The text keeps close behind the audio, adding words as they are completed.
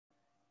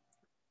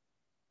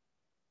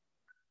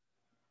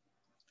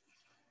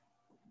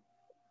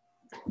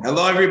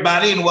Hello,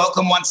 everybody, and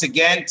welcome once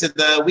again to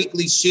the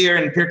weekly shir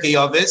in Pirkei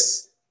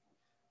Avos.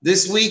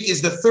 This week is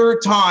the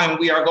third time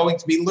we are going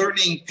to be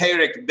learning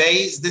Perek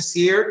Beis this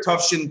year,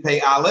 Tavshin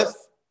Pei Aleph.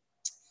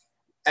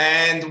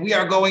 And we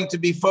are going to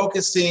be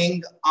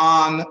focusing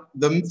on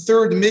the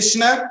third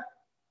Mishnah.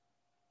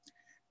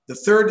 The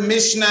third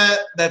Mishnah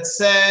that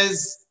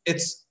says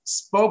it's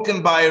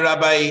spoken by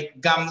Rabbi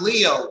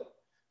Gamliel,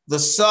 the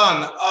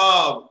son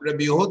of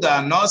Rabbi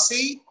Yehuda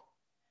Nasi.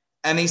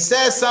 And he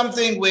says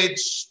something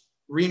which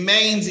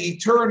remains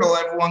eternal,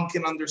 everyone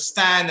can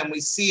understand, and we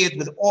see it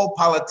with all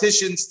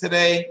politicians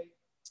today.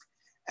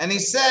 And he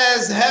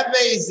says,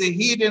 Heve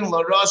zehidin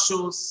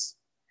larashus,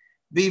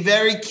 be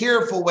very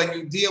careful when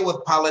you deal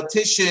with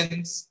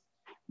politicians.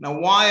 Now,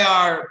 why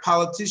are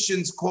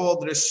politicians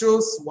called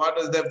reshus? What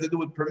does that have to do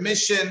with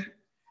permission?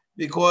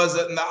 Because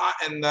in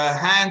the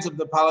hands of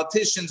the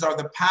politicians are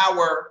the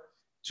power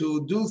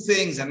to do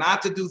things and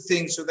not to do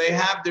things. So they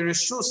have the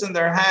reshus in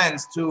their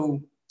hands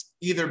to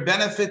either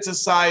benefit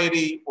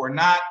society or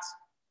not.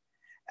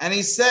 And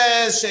he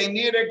says,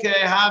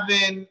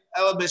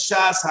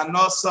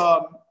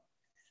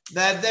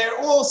 that they're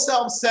all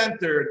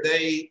self-centered.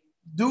 They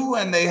do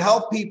and they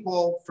help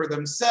people for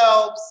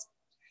themselves.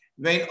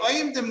 But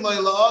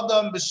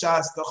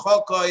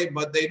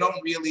they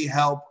don't really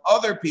help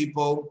other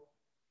people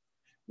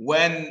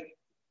when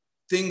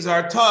things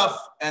are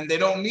tough and they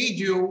don't need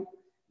you.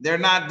 They're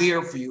not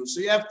there for you.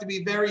 So you have to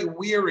be very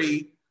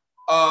weary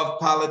of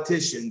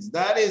politicians.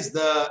 That is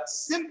the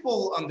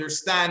simple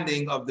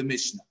understanding of the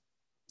Mishnah.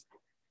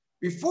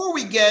 Before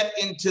we get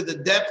into the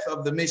depth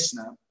of the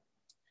Mishnah,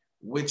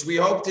 which we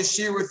hope to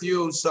share with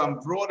you some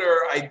broader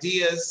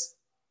ideas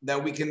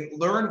that we can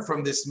learn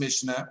from this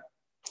Mishnah,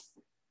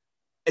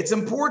 it's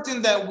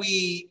important that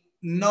we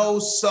know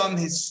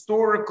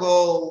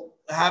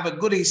have a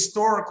good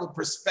historical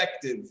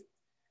perspective.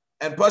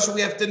 And plus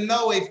we have to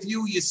know a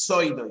few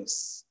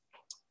yesoidos.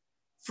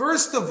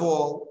 First of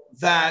all,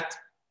 that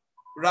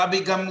Rabbi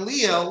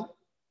Gamliel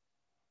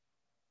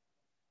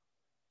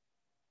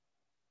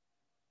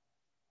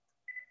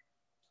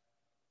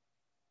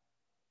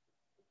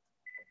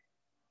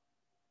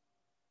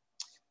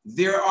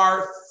there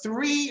are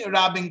three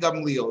Rabbi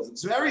Gamliels.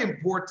 It's very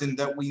important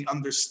that we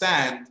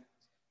understand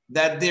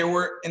that there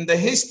were, in the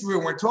history,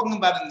 we're talking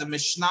about in the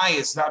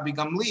Mishnayos, Rabbi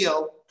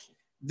Gamliel,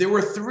 there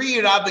were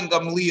three Rabbi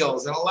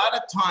Gamliels, and a lot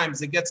of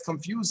times it gets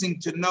confusing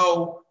to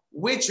know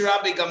which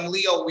Rabbi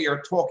Gamliel we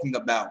are talking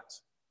about.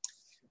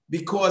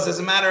 Because as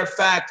a matter of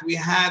fact, we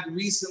had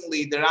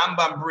recently, the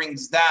Rambam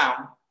brings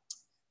down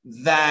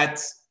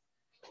that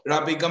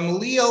Rabbi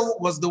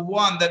Gamliel was the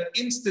one that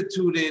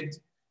instituted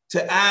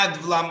to add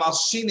V'la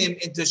Malshinim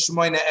into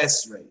Shmoyne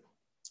Esrei.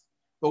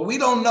 But we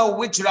don't know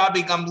which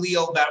Rabbi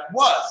Gamliel that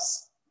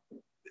was.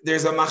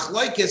 There's a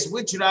machlokes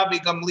which Rabbi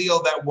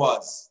Gamliel that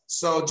was.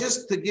 So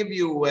just to give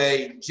you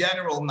a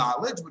general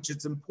knowledge, which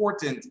is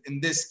important in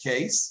this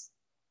case,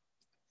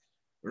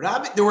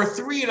 there were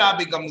three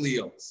Rabbi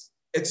Gamliels.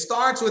 It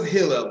starts with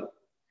Hillel.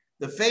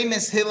 The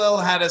famous Hillel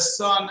had a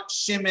son,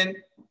 Shimon,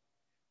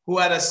 who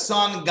had a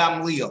son,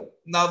 Gamliel.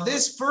 Now,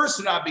 this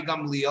first Rabbi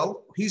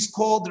Gamliel, he's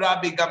called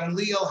Rabbi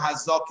Gamliel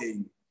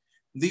Hazokin,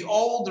 the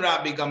old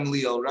Rabbi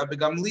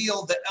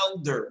Gamliel the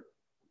elder.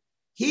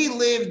 He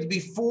lived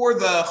before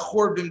the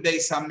Churban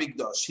Beis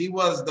HaMikdash. He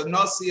was the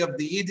Nasi of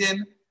the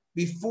Yidden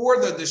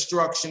before the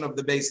destruction of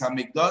the Beis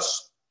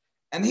HaMikdash.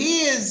 And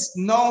he is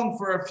known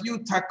for a few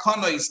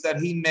takonos that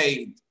he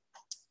made.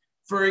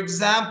 For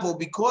example,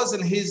 because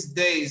in his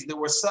days there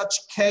was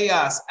such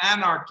chaos,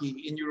 anarchy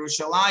in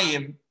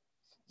Yerushalayim,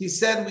 he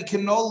said we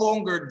can no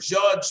longer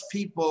judge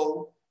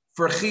people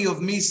for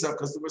chiyuv misa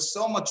because there was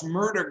so much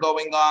murder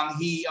going on.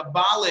 He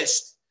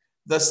abolished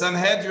the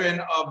Sanhedrin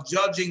of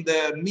judging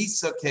the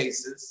misa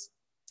cases.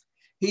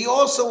 He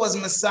also was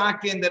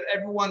masakin that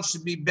everyone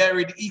should be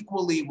buried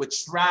equally with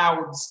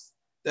shrouds,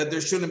 that there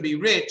shouldn't be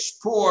rich,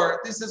 poor.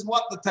 This is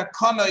what the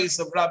takonos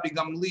of Rabbi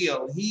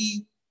Gamliel.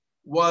 He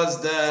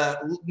was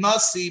the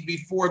Nasi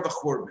before the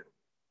Churban.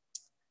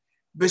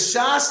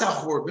 B'shas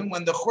HaChurban,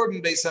 when the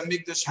Churban Beis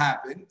HaMikdash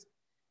happened,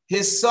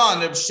 his son,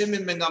 Reb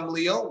Shimon ben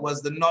Gamliel,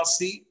 was the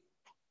Nasi,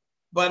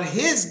 but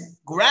his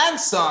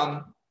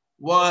grandson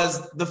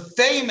was the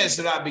famous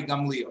Rabbi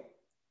Gamliel,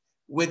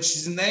 which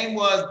his name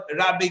was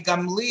Rabbi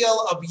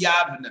Gamliel of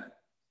Yavne.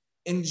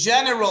 In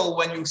general,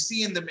 when you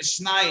see in the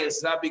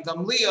Mishnayos, Rabbi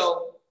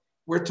Gamliel,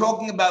 we're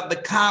talking about the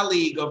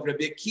colleague of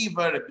Rabbi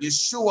Akiva, Rabbi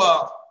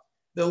Yeshua,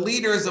 the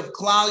leaders of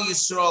Klal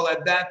Yisrael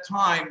at that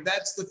time.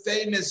 That's the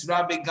famous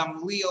Rabbi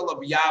Gamliel of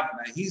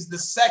Yavne. He's the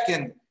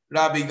second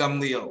Rabbi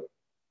Gamliel.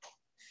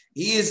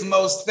 He is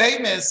most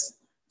famous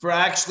for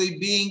actually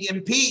being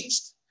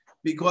impeached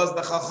because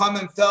the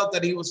Chachamim felt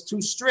that he was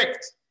too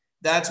strict.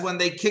 That's when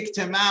they kicked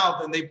him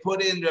out and they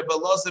put in Rebbe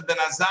Elazar ben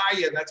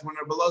Azariah. That's when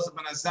Rebbe Elazar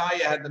ben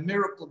Azariah had the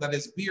miracle that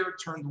his beard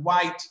turned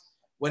white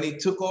when he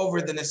took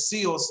over the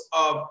Nesios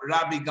of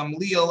Rabbi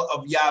Gamliel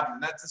of Yavne.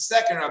 That's the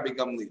second Rabbi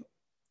Gamliel.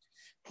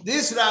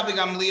 This Rabbi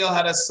Gamliel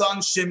had a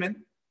son, Shimon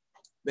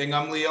ben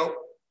Gamliel,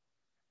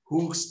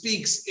 who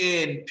speaks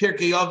in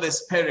Pirkei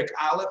Avos Perek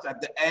Aleph at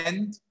the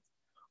end,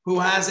 who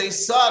has a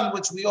son,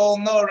 which we all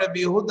know,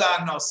 Rabbi Yehuda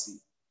Anossi.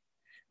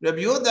 Rabbi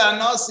Yehuda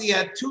Anossi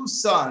had two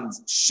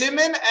sons,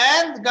 Shimon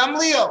and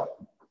Gamliel.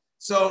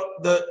 So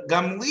the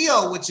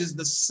Gamliel, which is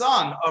the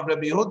son of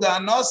Rabbi Yehuda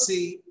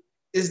Anossi,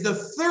 is the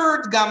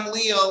third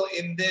Gamliel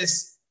in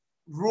this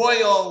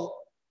royal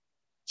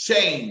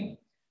chain.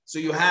 So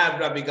you have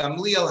Rabbi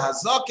Gamliel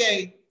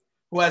Hazoke,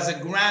 who has a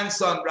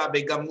grandson,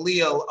 Rabbi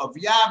Gamliel of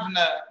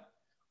Yavna,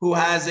 who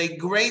has a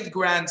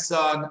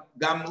great-grandson,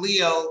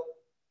 Gamliel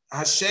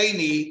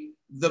Hasheni,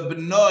 the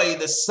Benoi,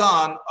 the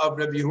son of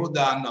Rabbi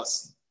Yehuda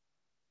Anossi.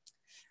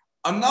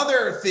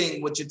 Another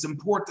thing which it's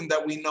important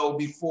that we know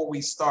before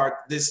we start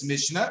this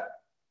Mishnah,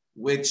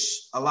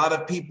 which a lot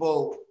of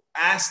people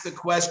ask the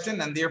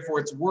question, and therefore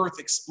it's worth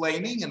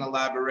explaining and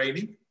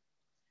elaborating,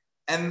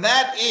 and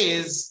that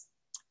is,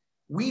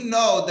 we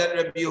know that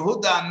Rabbi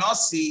Yehuda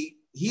Anossi,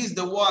 he's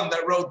the one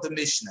that wrote the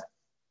Mishnah.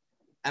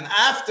 And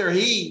after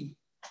he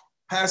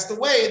passed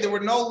away, there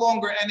were no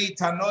longer any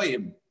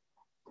Tanoim.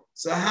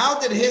 So how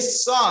did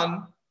his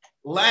son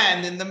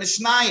land in the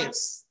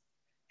Mishnayos?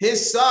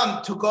 His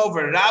son took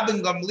over,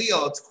 Rabban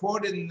Gamliel. It's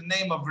quoted in the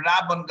name of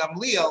Rabban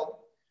Gamliel.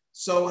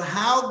 So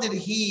how did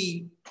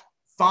he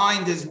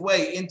find his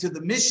way into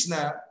the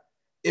Mishnah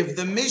if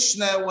the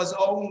Mishnah was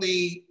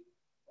only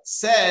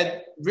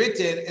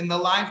written in the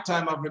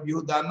lifetime of Rabbi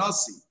Yehuda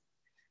Anossi?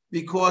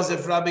 Because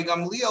if Rabbi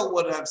Gamliel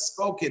would have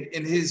spoken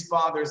in his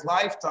father's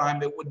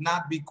lifetime, it would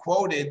not be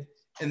quoted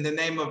in the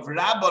name of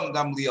Rabban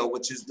Gamliel,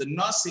 which is the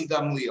Nasi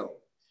Gamliel.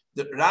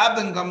 The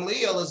Rabban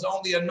Gamliel is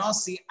only a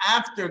Nasi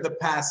after the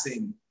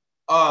passing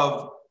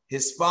of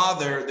his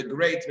father, the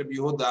great Rabbi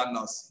Yehuda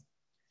Anossi.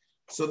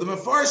 So the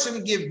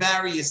Mefarshim give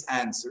various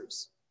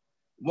answers.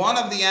 One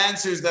of the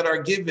answers that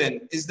are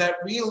given is that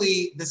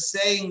really the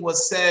saying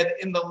was said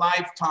in the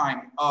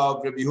lifetime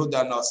of Rabbi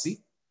Yehuda Anossi,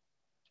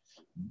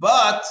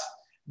 but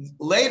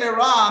later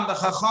on the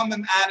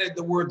Chachamim added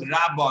the word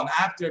Rabban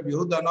after Rabbi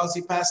Yehuda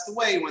Anossi passed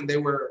away. When they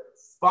were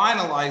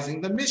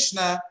finalizing the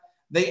Mishnah,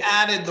 they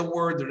added the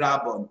word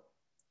Rabban.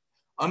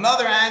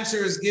 Another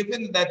answer is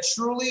given that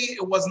truly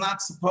it was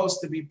not supposed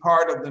to be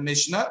part of the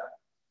Mishnah,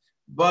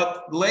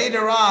 but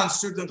later on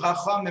certain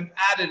Chachamim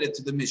added it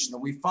to the Mishnah.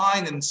 We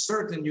find in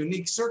certain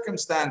unique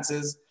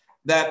circumstances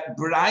that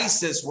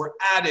braises were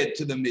added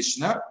to the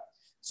Mishnah.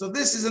 So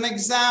this is an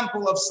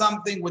example of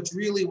something which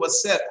really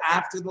was said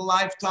after the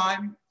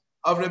lifetime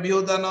of Rabbi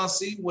Yehuda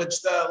Anossi,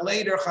 which the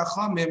later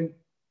Chachamim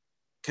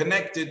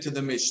connected to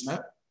the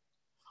Mishnah.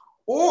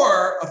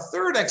 Or a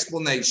third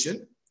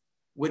explanation,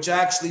 which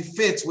actually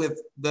fits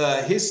with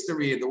the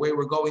history, the way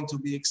we're going to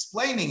be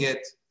explaining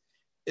it,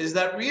 is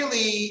that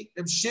really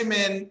Reb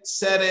Shimon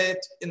said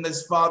it in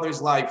his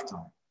father's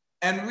lifetime.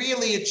 And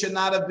really it should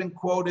not have been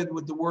quoted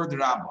with the word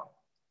Rabban.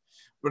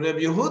 But Rabbi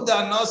Yehuda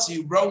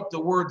Anossi wrote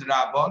the word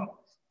Rabban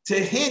to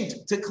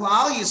hint to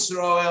Klal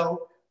Yisrael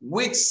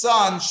which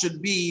son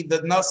should be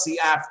the Nasi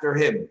after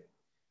him.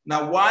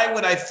 Now, why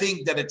would I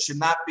think that it should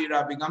not be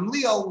Rabbi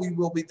Gamliel? We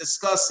will be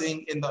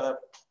discussing in the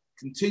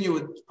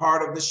continued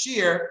part of the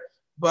Shir,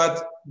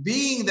 but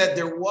being that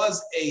there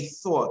was a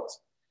thought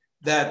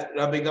that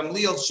Rabbi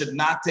Gamliel should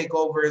not take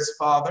over his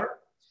father,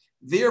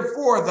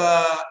 therefore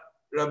the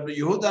Rabbi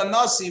Yehuda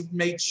Anossi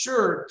made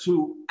sure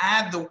to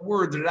add the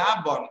word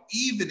Rabban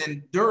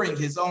even during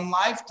his own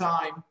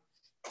lifetime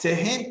to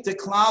hint to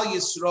Klal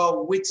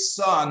Yisrael which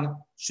son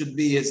should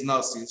be his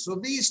Nasi. So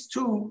these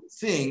two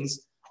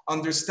things,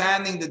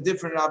 understanding the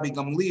different Rabbi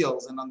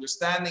Gamliels and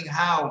understanding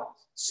how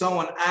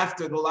someone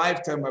after the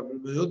lifetime of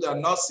Rabbi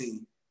Yehuda Anossi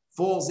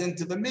falls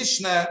into the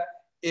Mishnah,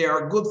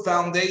 are good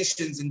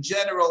foundations in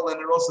general,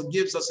 and it also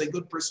gives us a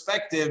good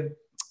perspective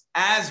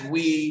as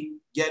we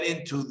get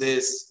into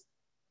this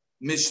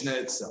Mishnah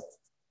itself.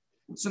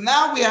 So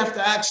now we have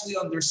to actually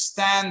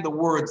understand the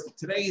words.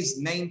 Today's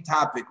main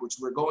topic, which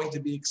we're going to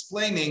be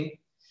explaining,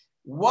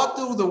 what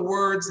do the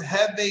words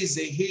Heve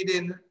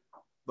Zehidin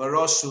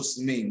Baroshus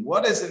mean?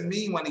 What does it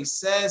mean when he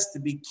says to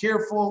be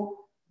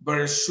careful,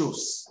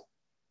 Baroshus?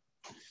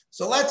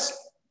 So let's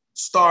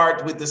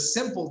start with the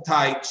simple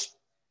taich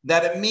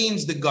that it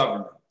means the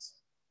government.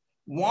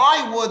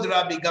 Why would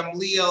Rabbi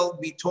Gamliel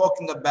be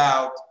talking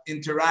about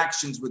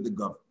interactions with the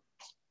government?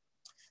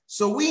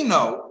 So we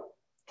know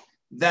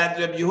that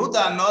Rabbi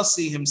Yehuda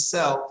Anossi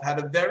himself had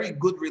a very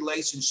good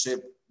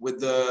relationship with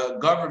the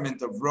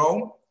government of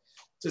Rome.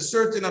 To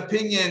certain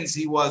opinions,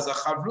 he was a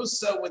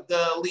chavrusa with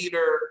the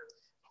leader,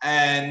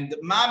 and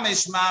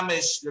Mamish,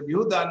 Rabbi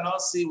Yehuda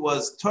Anossi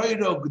was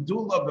Toiro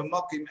Gdula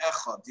b'Mokim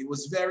Echad. He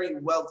was very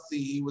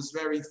wealthy, he was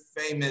very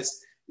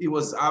famous, he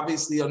was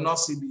obviously a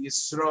Nossi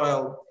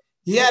b'Yisrael.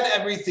 He had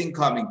everything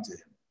coming to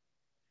him.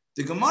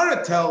 The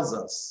Gemara tells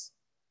us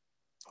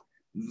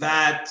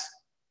that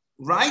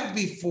right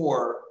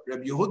before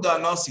Rabbi Yehuda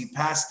Anossi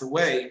passed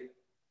away,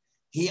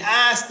 he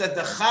asked that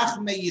the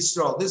Chachmei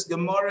Yisrael, this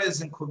Gemara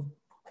is in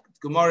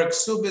Gemara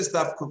Ksubis,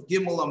 Daf Kuf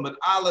Gimel Amud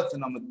Aleph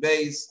and Amud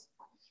Beis.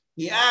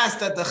 He asked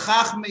that the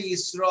Chachmei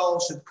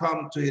Yisrael should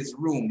come to his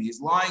room.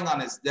 He's lying on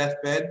his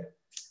deathbed,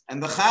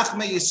 and the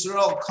Chachmei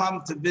Yisrael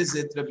come to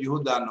visit Rabbi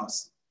Yehuda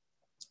Anossi.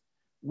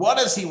 What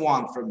does he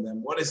want from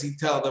them? What does he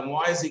tell them?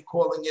 Why is he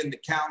calling in the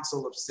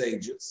council of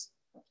sages?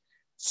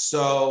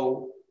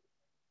 So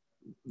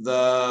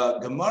the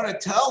Gemara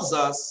tells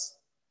us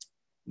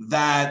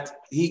that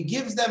he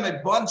gives them a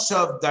bunch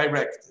of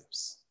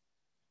directives.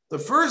 The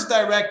first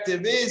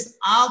directive is,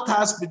 Al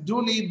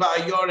tasbiduni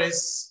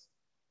ba'ayoris.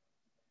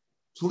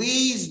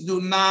 Please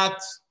do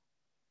not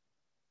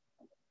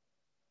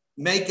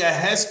make a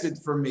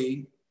hesped for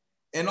me.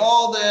 And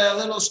all the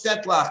little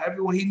shtetlach,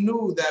 everyone, he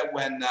knew that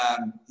when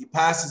he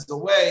passes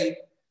away,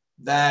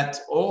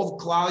 that all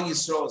Klal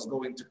Yisrael is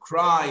going to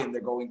cry and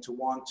they're going to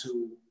want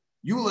to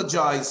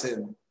eulogize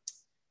him.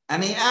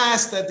 And he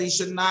asked that they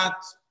should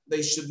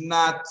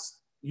not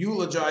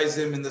eulogize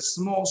him in the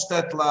small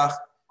shtetlach.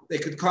 They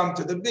could come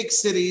to the big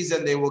cities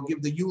and they will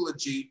give the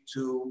eulogy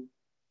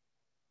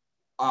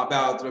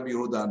about Rabbi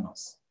Yehuda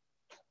Nos.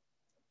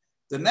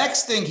 The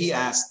next thing he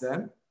asked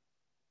them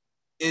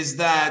is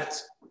that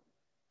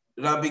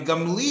Rabbi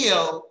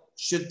Gamliel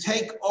should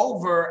take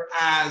over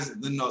as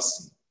the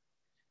Nasi.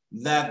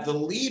 That the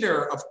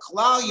leader of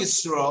Klal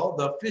Yisrael,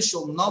 the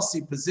official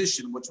Nasi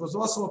position, which was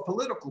also a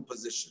political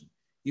position,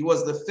 he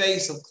was the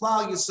face of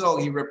Klal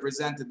Yisrael. He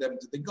represented them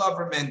to the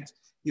government.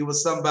 He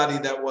was somebody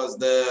that was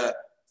the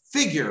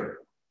figure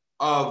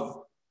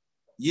of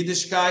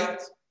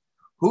Yiddishkeit.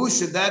 Who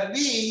should that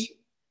be?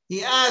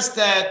 He asked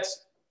that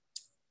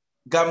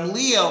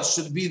Gamliel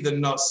should be the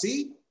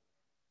Nasi,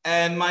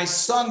 and my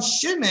son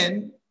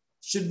Shimon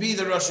should be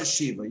the Rosh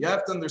Hashiva. You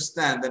have to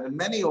understand that in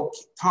many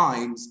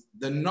times,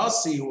 the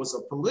Nasi, who was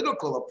a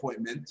political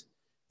appointment,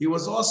 he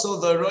was also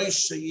the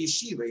Rosh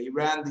Yeshiva. He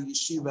ran the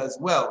yeshiva as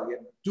well. He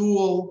had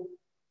dual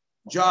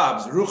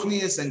jobs,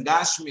 Ruchnius and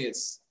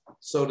Gashmius,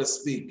 so to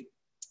speak.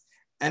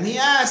 And he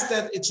asked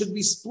that it should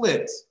be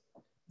split,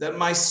 that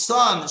my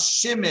son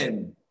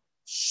Shimon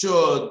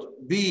should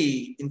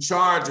be in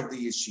charge of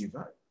the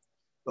yeshiva,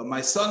 but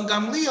my son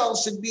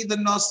Gamliel should be the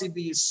Nasi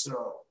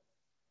B'Yisrael.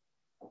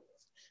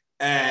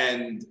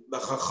 And the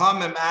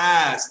Chachamim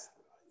asked,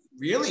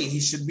 really,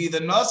 he should be the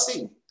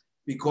Nasi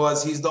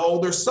because he's the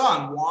older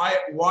son.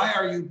 Why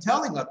are you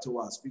telling that to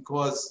us?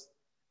 Because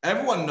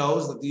everyone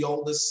knows that the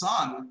oldest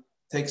son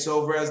takes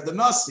over as the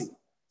Nasi.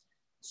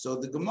 So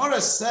the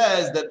Gemara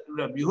says that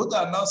Rabbi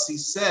Yehuda Nasi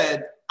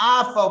said,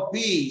 Afal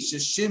pi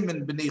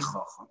sheshimon b'nei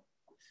chacham.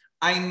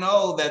 I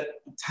know that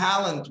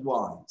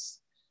talent-wise,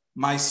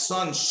 my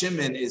son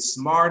Shimon is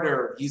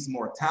smarter, he's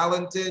more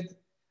talented.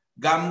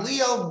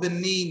 Gamliel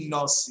b'ni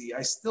Nasi.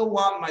 I still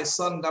want my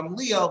son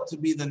Gamliel to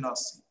be the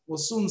Nasi. We'll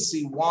soon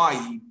see why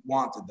he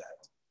wanted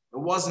that. It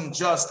wasn't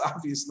just,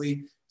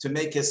 obviously, to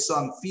make his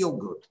son feel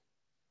good.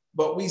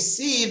 But we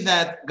see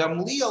that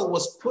Gamliel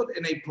was put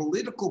in a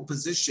political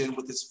position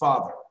with his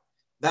father.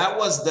 That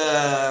was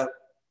the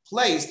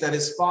place that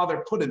his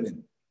father put him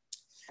in.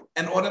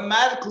 And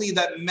automatically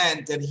that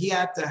meant that he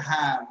had to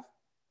have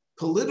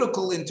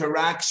political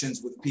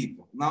interactions with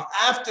people. Now,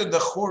 after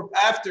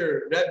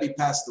Rebbe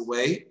passed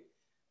away,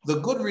 the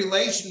good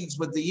relations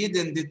with the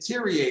Yidden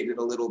deteriorated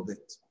a little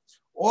bit.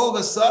 All of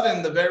a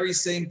sudden, the very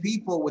same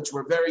people which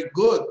were very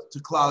good to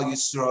Klal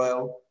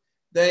Yisrael,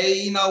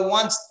 they,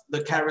 once the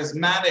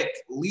charismatic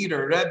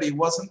leader, Rebbe,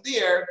 wasn't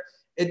there,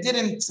 it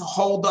didn't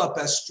hold up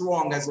as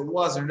strong as it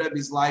was in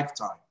Rebbe's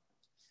lifetime.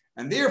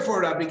 And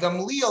therefore, Rabbi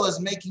Gamliel is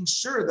making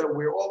sure that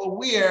we're all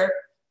aware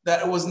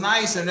that it was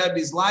nice in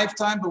Rebbe's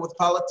lifetime, but with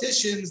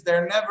politicians,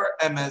 they're never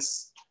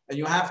emes, and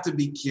you have to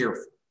be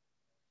careful.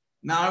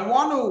 Now, I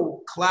want to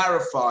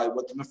clarify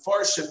what the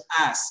Mefarshim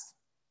asked,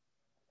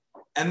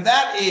 and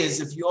that is,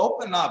 if you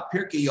open up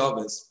Pirkei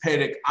Avos,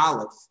 Perek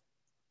Aleph,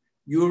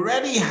 you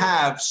already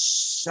have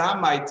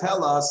Shammai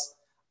tell us,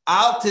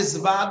 Al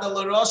tizvad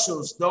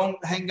l'roshos,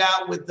 don't hang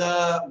out with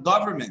the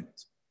government.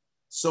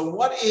 So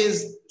what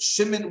is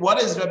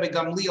Rabbi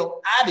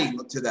Gamliel adding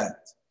to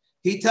that?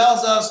 He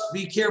tells us,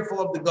 be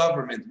careful of the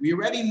government. We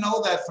already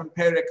know that from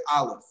Perek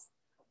Aleph.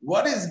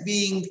 What is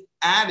being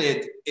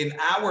added in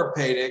our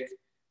Perek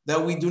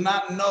that we do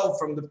not know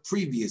from the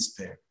previous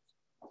Perek?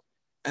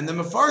 And the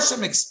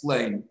Mefarshim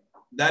explain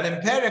that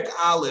in Perek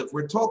Aleph,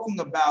 we're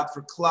talking about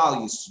for Klal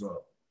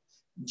Yisrael.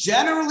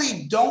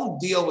 Generally, don't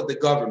deal with the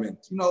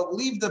government.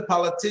 Leave the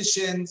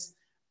politicians.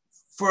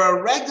 For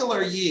a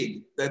regular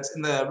Yid that's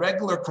in the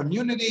regular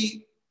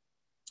community,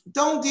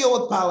 don't deal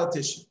with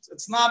politicians.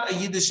 It's not a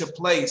Yiddish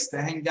place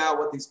to hang out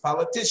with these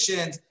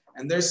politicians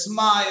and their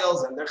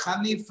smiles and their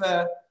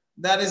chanifa.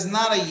 That is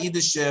not a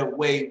Yiddish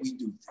way we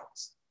do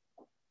things.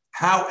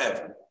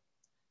 However,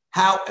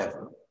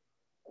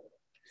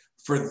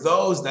 for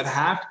those that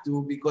have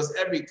to, because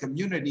every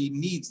community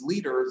needs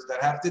leaders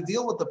that have to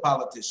deal with the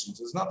politicians.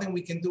 There's nothing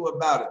we can do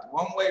about it.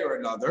 One way or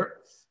another,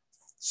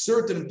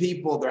 certain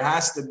people, there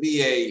has to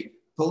be a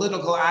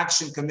political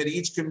action committee.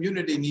 Each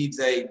community needs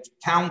a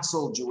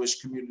council,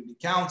 Jewish community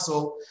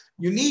council.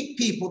 You need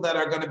people that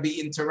are going to be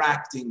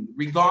interacting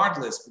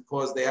regardless,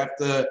 because they have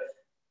the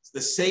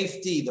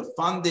safety, the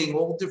funding,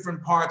 all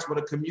different parts what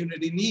a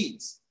community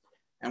needs.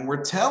 And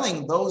we're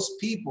telling those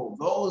people,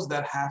 those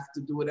that have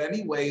to do it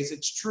anyways,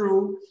 it's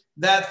true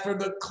that for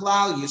the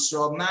Klal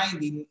Yisrael,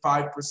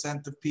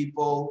 95% of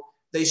people,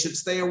 they should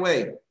stay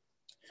away.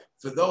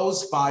 For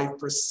those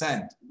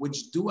 5%,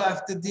 which do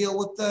have to deal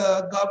with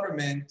the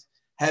government,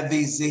 have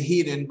these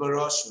zehirin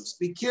baroshus.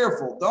 Be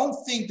careful. Don't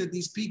think that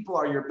these people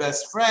are your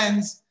best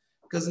friends,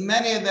 because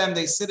many of them,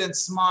 they sit and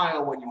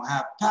smile when you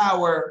have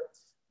power.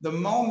 The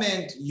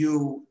moment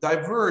you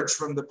diverge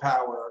from the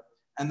power,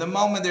 and the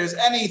moment there's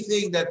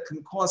anything that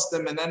can cost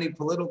them in any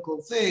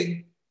political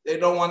thing, they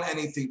don't want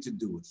anything to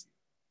do with you.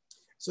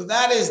 So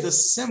that is the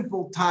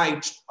simple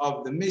type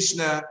of the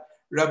Mishnah.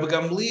 Rabbi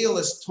Gamliel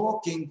is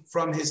talking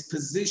from his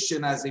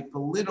position as a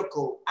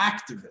political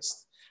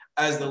activist,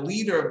 as the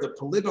leader of the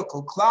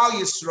political Klal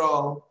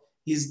Yisrael.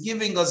 He's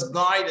giving us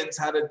guidance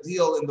how to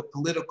deal in the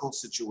political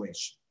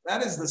situation.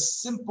 That is the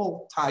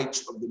simple type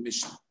of the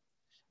Mishnah.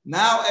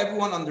 Now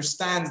everyone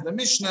understands the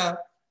Mishnah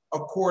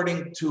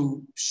according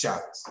to Pshat.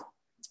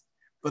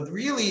 But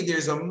really,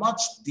 there's a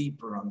much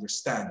deeper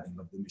understanding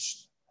of the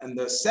Mishnah. And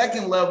the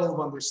second level of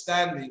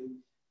understanding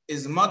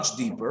is much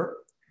deeper.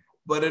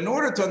 But in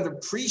order to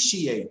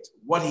appreciate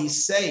what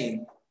he's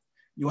saying,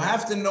 you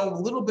have to know a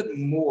little bit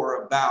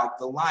more about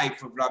the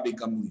life of Rabbi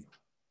Gamliel.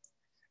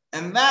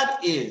 And that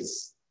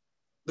is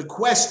the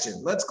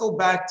question. Let's go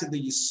back to the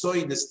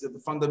Yisoidis,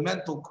 the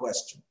fundamental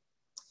question.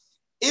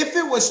 If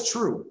it was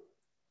true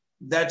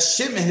that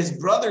Shimon, his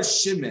brother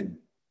Shimon,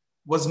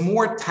 was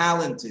more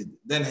talented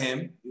than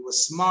him, he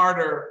was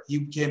smarter, he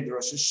became the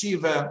Rosh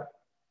Hashiva,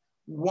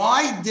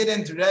 why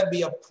didn't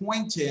Rebbe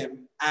appoint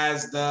him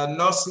as the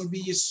Nasi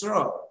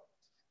B'Yisrael?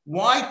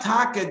 Why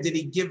Taka did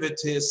he give it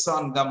to his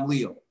son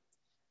Gamliel?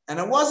 And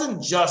it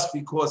wasn't just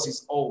because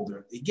he's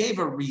older. He gave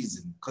a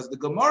reason, because the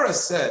Gemara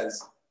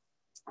says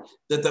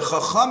that the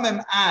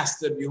Chachamim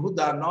asked Rabbi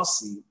Yehuda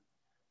Nasi,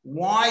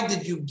 why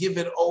did you give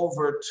it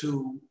over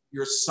to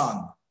your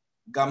son,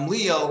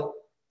 Gamliel,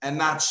 and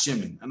not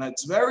Shimon? And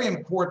it's very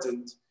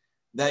important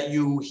that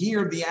you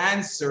hear the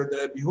answer that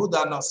Rabbi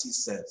Yehuda Nasi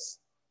says.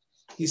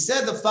 He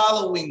said the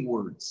following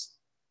words: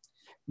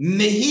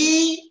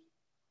 Nehi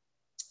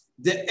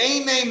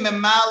de'enei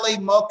memale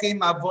mokim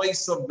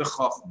avoisav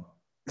b'chochma.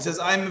 He says,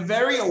 I'm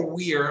very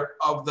aware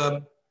of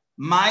the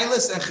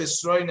milas and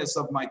chesroinus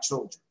of my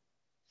children.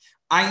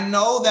 I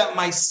know that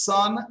my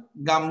son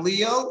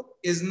Gamliel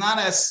is not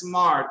as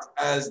smart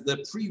as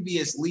the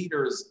previous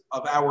leaders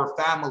of our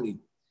family,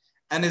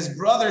 and his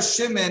brother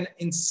Shimon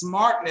in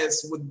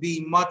smartness would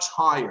be much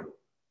higher.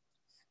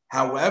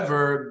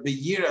 However,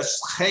 b'yiras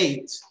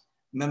chet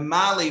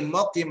memale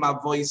mokim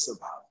avoisav.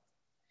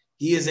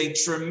 He is a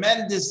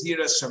tremendous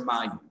yiras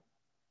shamayim.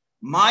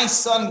 My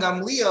son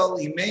Gamliel,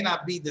 he may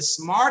not be the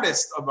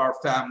smartest of our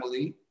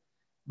family,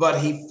 but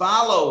he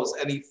follows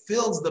and he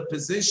fills the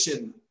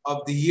position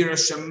of the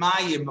yiras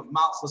shamayim of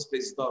Malchus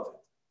Beis David.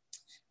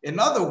 In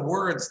other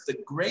words, the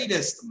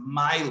greatest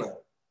milah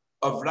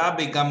of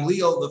Rabbi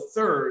Gamliel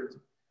III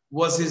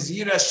was his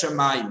yiras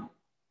shamayim.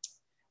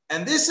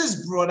 And this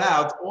is brought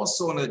out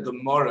also in a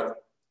Gemara.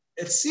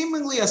 It's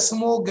seemingly a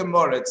small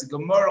Gemara. It's a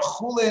Gemara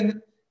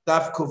Chulin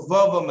Daf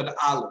Kuvavam and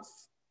Aleph.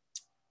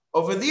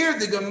 Over there,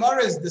 the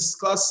Gemara is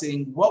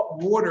discussing what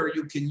water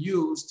you can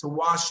use to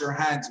wash your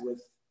hands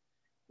with.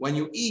 When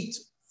you eat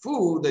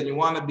food and you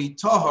want to be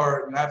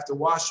tahor, you have to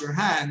wash your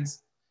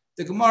hands.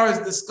 The Gemara is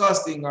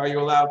discussing, are you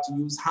allowed to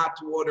use hot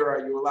water?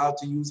 Are you allowed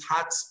to use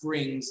hot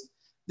springs?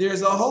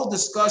 There's a whole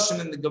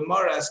discussion in the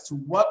Gemara as to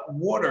what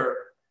water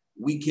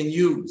we can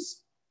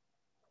use.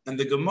 And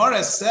the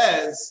Gemara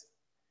says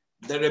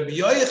that Rabbi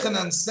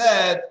Yochanan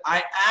said,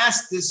 I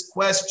asked this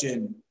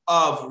question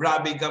of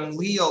Rabbi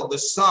Gamliel, the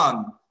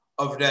son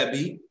of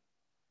Rebbe.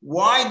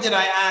 Why did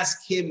I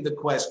ask him the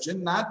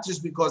question? Not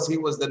just because he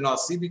was the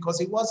Nasi, because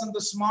he wasn't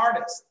the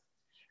smartest.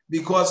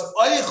 Because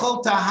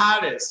Oichel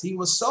Taharis, he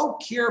was so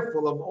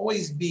careful of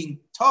always being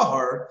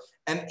tahar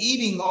and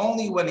eating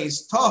only when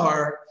he's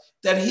tahar,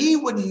 that he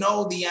would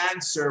know the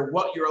answer,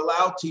 what you're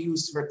allowed to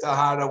use for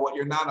tahara, what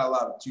you're not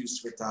allowed to use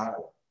for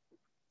tahara.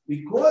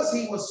 Because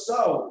he was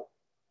so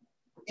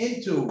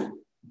into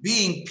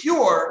being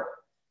pure,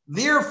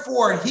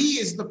 therefore he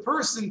is the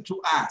person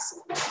to ask.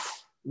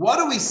 What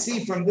do we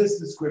see from this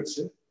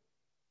description?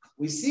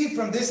 We see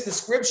from this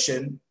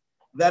description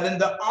that in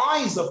the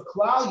eyes of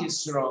Klal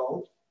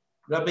Yisrael,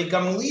 Rabbi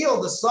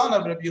Gamliel, the son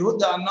of Rabbi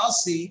Yehuda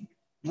Anasi,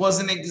 was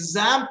an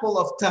example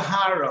of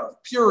tahara,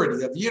 of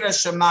purity, of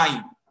yiras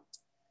shamayim.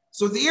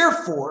 So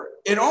therefore,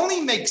 it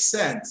only makes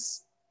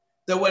sense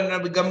that when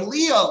Rabbi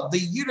Gamliel, the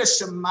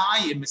yiras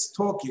shamayim, is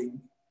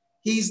talking,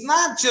 he's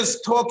not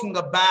just talking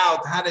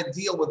about how to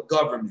deal with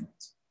government.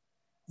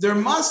 There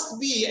must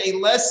be a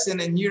lesson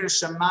in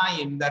yiras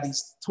shamayim that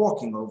he's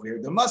talking over here.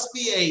 There must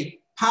be a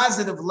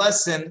positive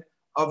lesson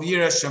of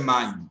yiras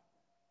shamayim.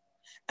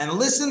 And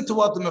listen to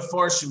what the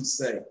Mefarshim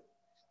say.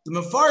 The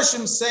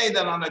Mefarshim say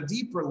that on a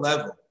deeper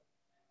level,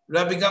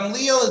 Rabbi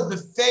Gamliel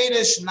is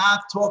befedish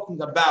not talking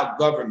about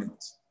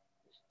government.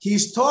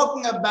 He's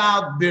talking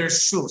about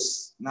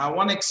birshus. Now I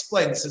want to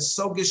explain. This is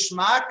so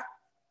gishmak,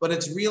 but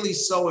it's really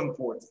so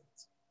important.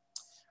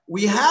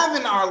 We have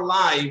in our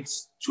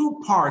lives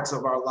two parts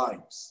of our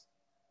lives.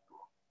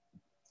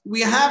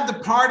 We have the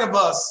part of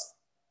us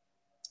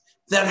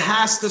that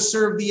has to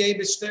serve the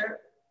Eibishter,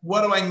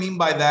 What do I mean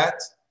by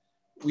that?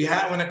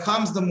 When it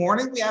comes the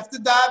morning, we have to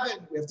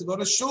daven, we have to go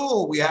to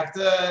shul, we have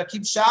to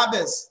keep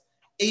Shabbos.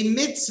 A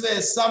mitzvah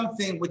is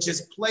something which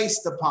is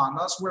placed upon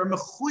us. We're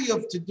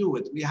mechuyev to do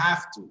it. We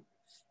have to.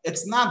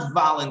 It's not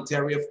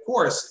voluntary, of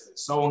course.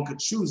 Someone could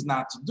choose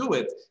not to do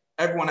it.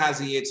 Everyone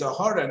has a yetzer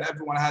hara and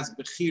everyone has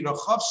bechira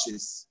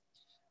chavshis.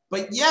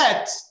 But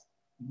yet,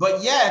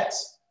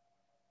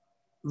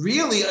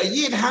 really, a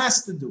yid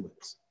has to do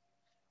it.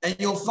 And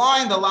you'll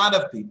find a lot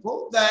of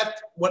people that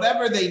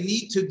whatever they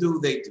need to do,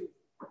 they do.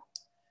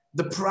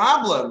 The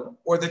problem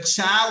or the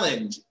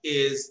challenge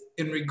is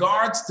in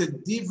regards to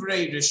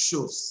divrei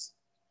reshus.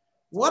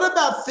 What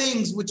about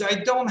things which I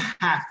don't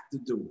have to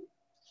do?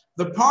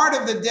 The part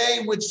of the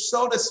day which,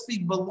 so to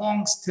speak,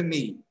 belongs to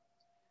me.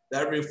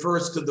 That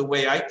refers to the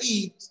way I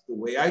eat, the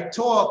way I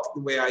talk,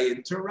 the way I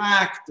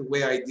interact, the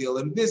way I deal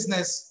in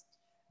business.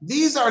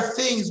 These are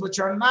things which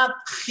are not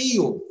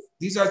chiyuv.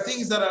 These are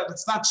things that are,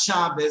 it's not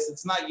Shabbos,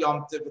 it's not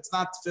Yom Tov, it's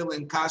not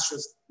tefillin,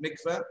 kashrus,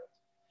 mikveh.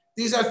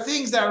 These are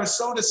things that are,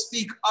 so to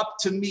speak, up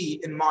to me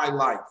in my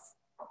life.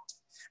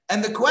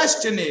 And the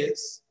question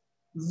is,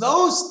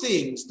 those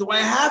things, do I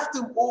have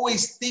to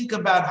always think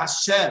about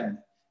Hashem?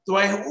 Do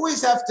I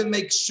always have to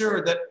make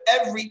sure that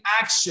every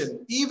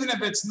action, even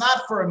if it's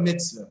not for a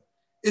mitzvah,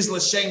 is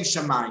l'shem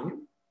shamayim?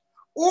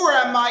 Or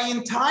am I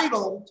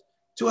entitled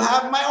to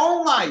have my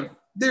own life?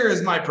 There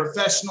is my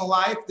professional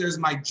life, there's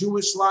my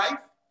Jewish life,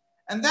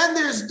 and then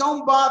there's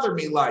don't bother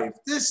me life.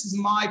 This is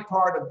my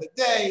part of the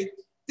day.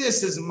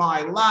 This is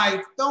my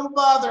life. Don't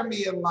bother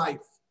me in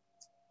life.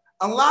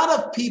 A lot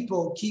of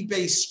people keep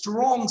a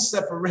strong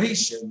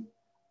separation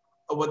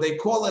of what they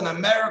call in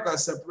America, a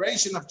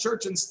separation of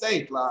church and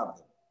state.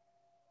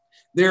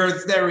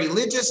 There's their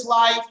religious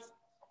life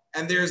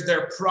and there's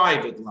their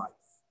private life.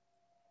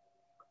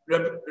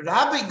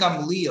 Rabbi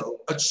Gamliel,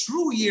 a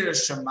true Yireh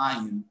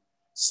Shamayim,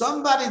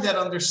 somebody that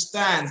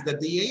understands that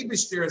the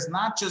Eibishter is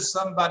not just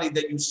somebody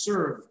that you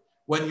serve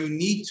when you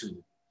need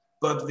to,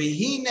 but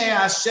Vihine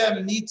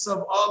Hashem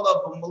nitzav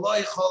olav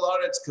u'maloi chol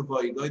haaretz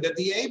kavodo, that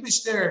the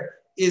Eibishter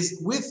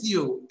is with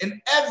you in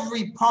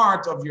every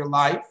part of your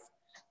life.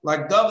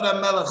 Like David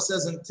HaMelech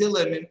says in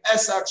Tilim, in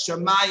Esak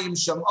Shamayim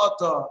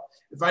Shamota,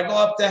 if I go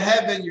up to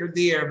heaven, you're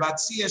there.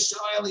 Vatziya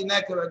Shoeli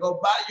Neker, I go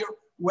by you.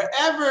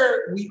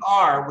 Wherever we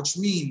are, which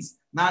means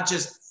not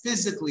just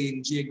physically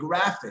in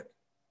geographic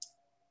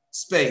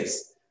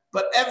space,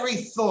 but every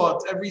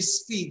thought, every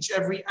speech,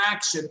 every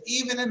action,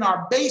 even in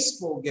our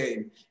baseball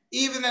game,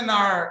 even in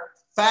our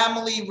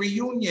family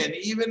reunion,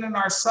 even in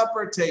our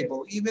supper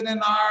table, even in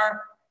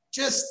our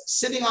just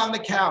sitting on the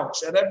couch,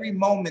 at every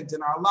moment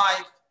in our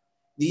life,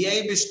 the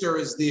Eibishter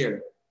is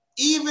there.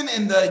 Even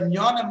in the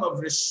nyonim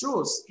of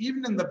Rishus,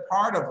 even in the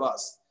part of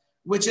us,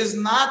 which is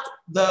not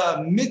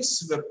the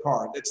mitzvah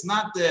part, it's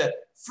not the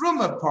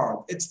fruma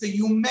part, it's the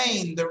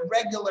humane, the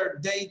regular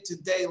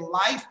day-to-day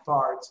life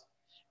part,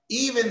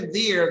 even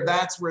there,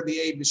 that's where the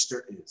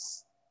Eibishter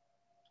is.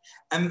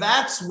 And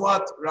that's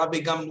what Rabbi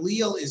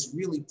Gamliel is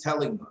really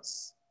telling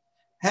us.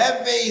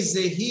 Heve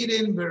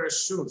zehirin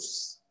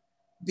bereshus.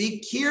 Be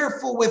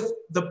careful with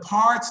the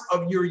parts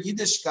of your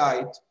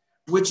Yiddishkeit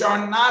which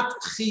are not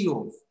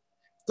chiyuv.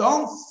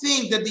 Don't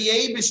think that the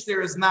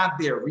Eibishter is not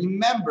there.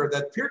 Remember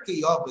that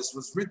Pirkei Avos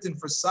was written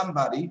for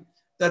somebody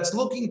that's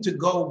looking to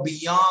go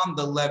beyond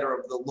the letter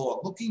of the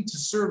law, looking to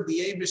serve the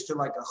Eibishter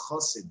like a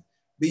chassid,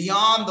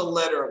 beyond the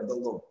letter of the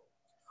law.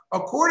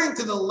 According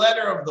to the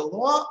letter of the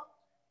law,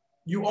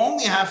 you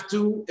only have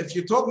to, if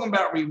you're talking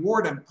about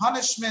reward and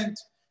punishment,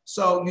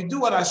 so you do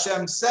what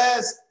Hashem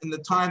says in the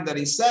time that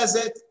he says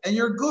it, and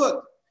you're good.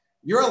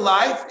 Your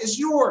life is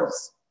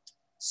yours.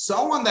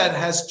 Someone that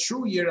has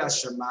true Yireh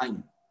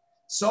Shamayim,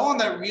 someone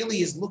that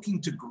really is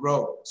looking to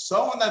grow,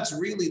 someone that's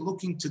really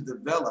looking to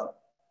develop,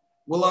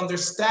 will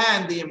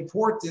understand the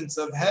importance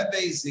of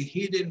Heve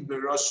Zehirin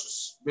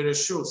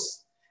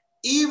Bereshus.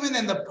 Even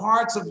in the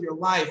parts of your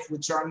life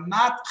which are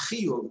not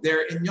chiyuv,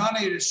 they're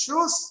inyonei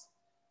reshus,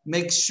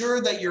 make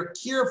sure that you're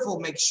careful,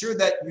 make sure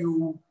that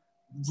you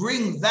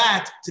bring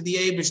that to the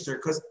Eibishter,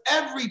 because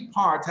every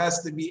part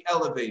has to be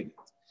elevated.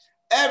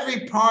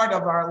 Every part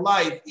of our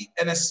life,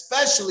 and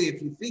especially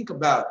if you think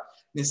about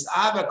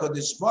Nis'ava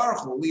Kodesh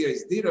Baruch Hu,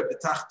 Liyos Dira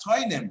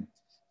B'Tachtoinim.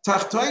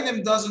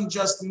 Tachtoinim doesn't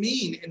just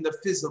mean in the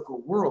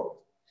physical world.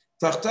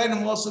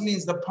 Tachtoinim also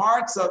means the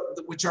parts of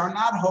which are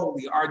not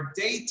holy, our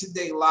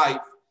day-to-day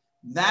life.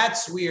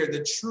 That's where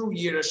the true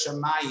Yireh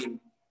Shamayim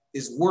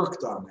is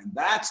worked on. And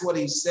that's what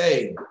he's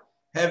saying.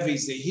 Heavy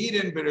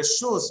Zehirin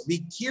Bereshus,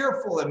 be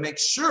careful and make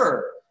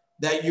sure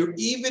that you're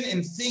even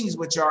in things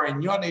which are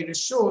in Yonei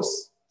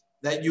Reshus,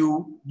 that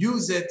you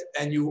use it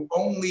and you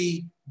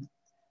only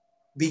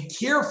be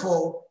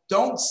careful,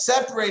 don't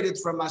separate it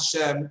from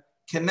Hashem,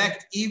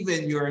 connect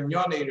even your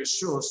Yonei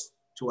Reshus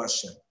to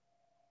Hashem.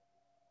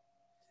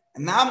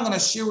 And now I'm going to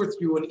share with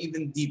you an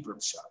even deeper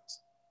pshat.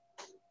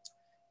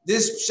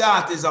 This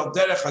pshat is al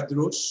derech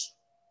hadrush,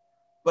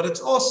 but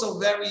it's also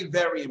very,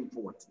 very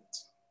important.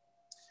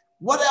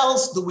 What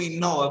else do we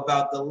know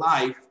about the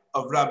life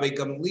of Rabbi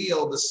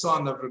Gamliel, the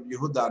son of Rabbi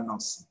Yehuda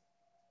Nasi?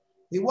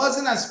 He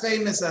wasn't as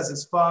famous as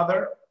his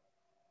father,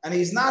 and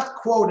he's not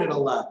quoted a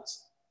lot.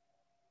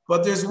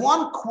 But there's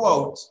one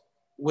quote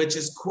which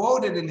is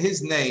quoted in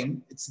his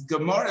name. It's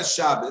Gemara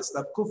Shabbos,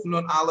 Daf Kuf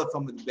Nun Aleph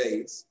Amud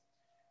Beis,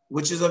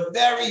 which is a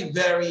very,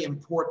 very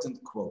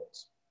important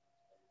quote.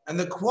 And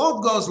the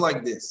quote goes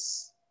like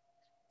this.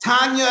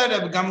 Tanya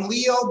Reb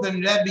Gamliel ben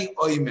Rebbe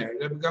Oimer.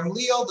 Reb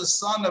Gamliel, the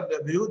son of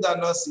Reb Yehuda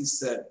Nasi,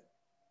 said,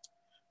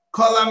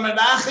 Kol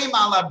hamerachim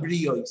ala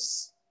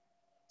briyos.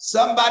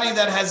 Somebody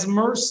that has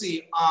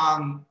mercy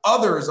on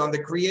others, on the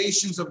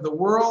creations of the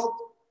world,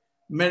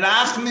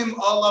 merachmim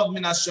olav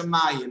min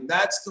hashamayim.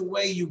 That's the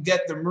way you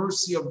get the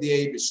mercy of the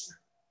Eibishter.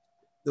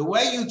 The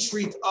way you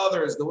treat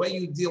others, the way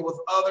you deal with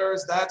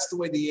others, that's the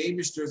way the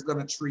Eibishter is going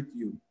to treat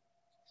you.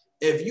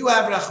 If you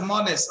have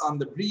rachmanis on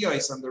the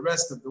briyos, on the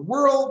rest of the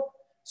world,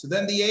 so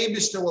then the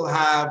Eibishter will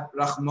have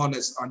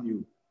rachmanis on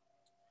you.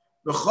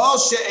 V'chol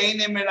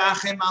she'einem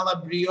merachim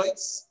ala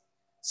briyos.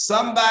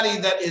 Somebody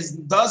that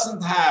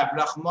doesn't have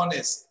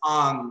rachmanis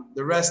on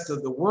the rest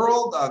of the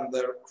world, on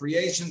the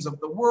creations of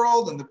the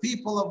world and the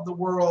people of the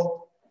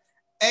world,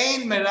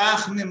 ein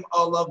merachmim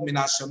olav min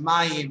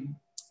hashamayim.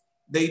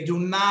 They do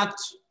not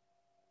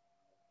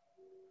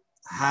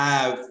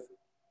have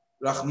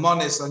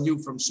rachmanis on you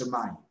from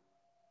Shemayim.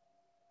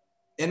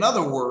 In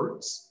other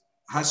words,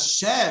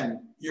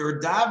 Hashem,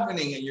 your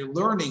davening and your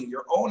learning,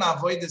 your own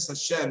avodas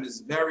Hashem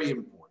is very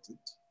important.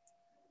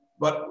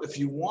 But if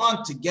you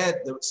want to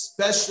get the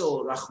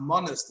special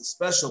rachmanis, the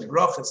special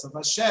brachas of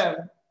Hashem,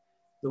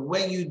 the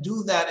way you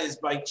do that is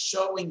by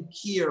showing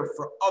care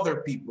for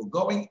other people,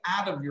 going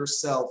out of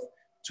yourself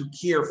to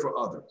care for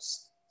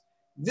others.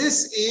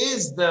 This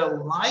is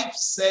the life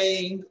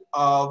saying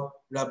of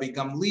Rabbi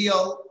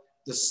Gamliel,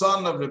 the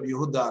son of Rabbi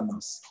Yehuda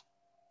Nasi.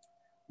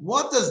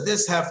 What does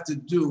this have to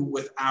do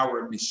with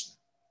our Mishnah?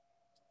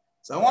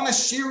 So I want to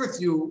share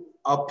with you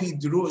al pi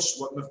drush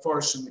what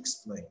Mefarshim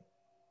explained.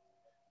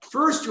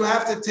 First, you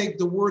have to take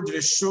the word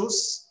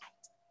reshus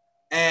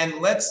and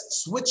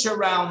let's switch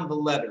around the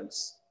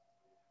letters.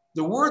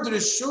 The word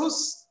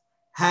reshus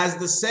has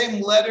the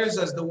same letters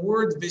as the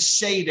word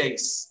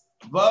vishedes,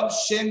 vav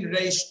shin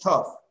reish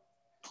tov.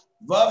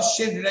 Vav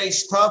shin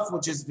reish tov,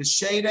 which is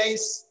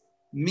vishedes,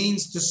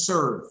 means to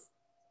serve.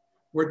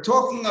 We're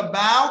talking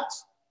about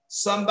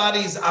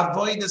somebody's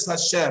avodas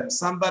Hashem,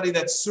 somebody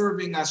that's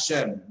serving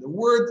Hashem. The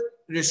word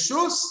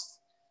reshus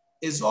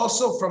is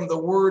also from the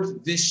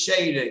word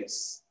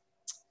vishedes.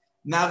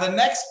 Now, the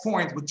next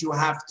point which you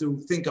have to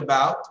think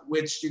about,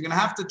 which you're going to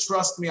have to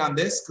trust me on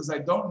this because I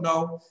don't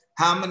know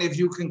how many of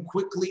you can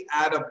quickly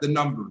add up the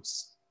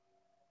numbers.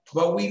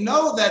 But we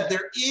know that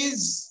there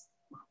is,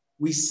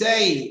 we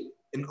say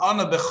in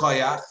Ana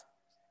B'Choyach,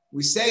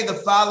 we say the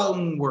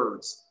following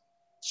words.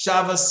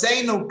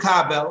 Shavasenu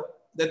kabel,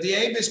 that the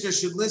Eibishter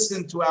should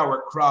listen to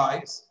our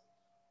cries.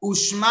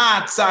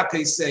 Ushma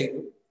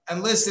tzakeiseinu,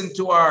 and listen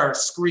to our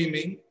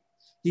screaming.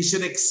 He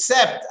should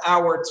accept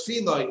our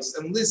tefillos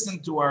and listen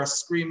to our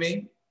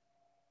screaming.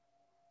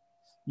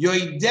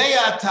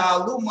 Yoideya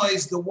ta'aluma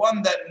is the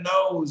one that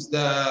knows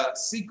the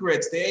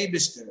secrets, the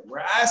Eibishter. We're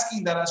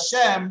asking that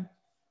Hashem,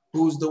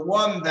 who's the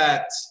one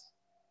that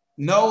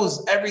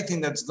knows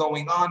everything that's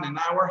going on in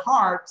our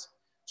heart,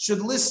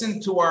 should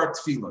listen to our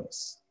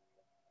tefillos.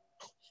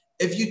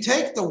 If you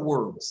take the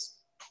words,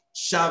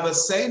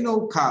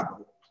 Shavasenu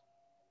kabel,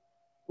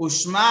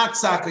 Ushma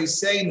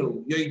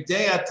tzakeiseinu,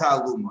 Yoideya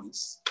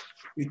ta'alumos,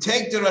 you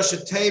take the Rosh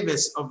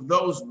Tevis of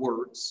those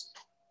words.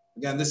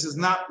 Again, this is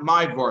not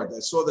my word. I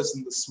saw this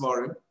in the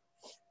Svarim.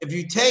 If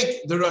you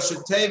take the Rosh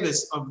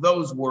Tevis of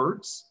those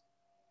words,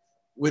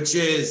 which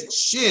is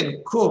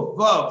Shin, Kuf,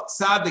 Vav,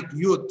 Tzadik,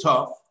 Yud,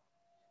 Tov,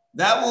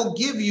 that will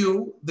give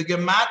you the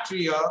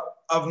gematria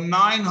of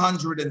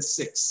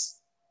 906.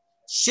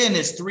 Shin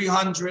is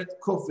 300,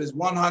 Kuf is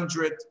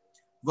 100,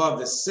 Vav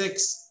is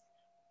 6,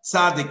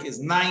 Tzadik is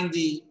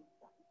 90,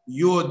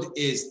 Yud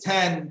is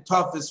 10,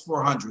 Tov is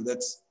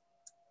 400.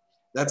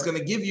 That's going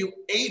to give you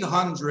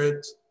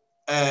 800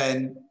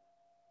 and,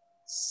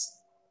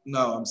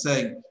 no, I'm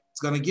saying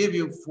it's going to give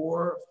you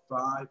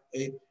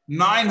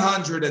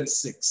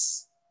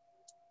 906.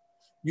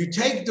 You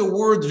take the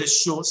word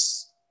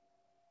reshus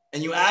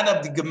and you add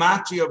up the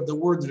gematria of the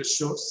word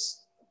reshus,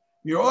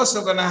 you're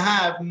also going to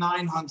have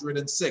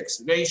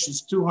 906. Reish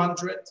is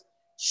 200,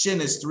 Shin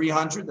is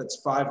 300, that's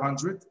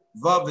 500,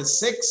 Vav is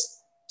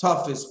 6,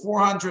 Tov is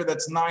 400,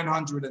 that's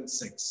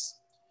 906.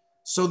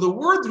 So the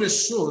word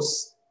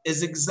reshus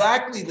is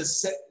exactly the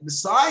same,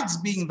 besides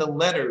being the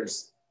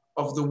letters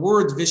of the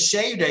word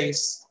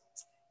vishedes,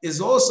 is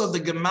also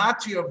the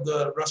gematria of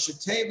the Rosh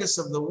Tevis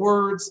of the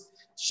words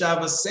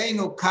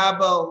Shavasenu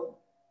kabel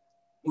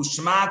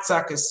ushma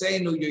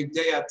tzakeiseinu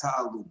yodeya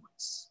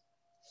ta'alumas,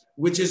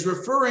 which is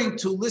referring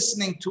to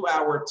listening to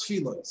our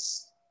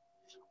tefillos.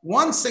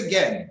 Once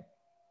again,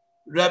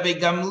 Rabbi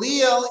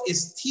Gamliel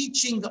is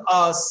teaching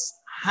us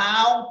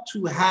how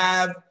to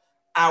have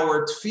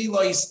our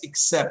tefillos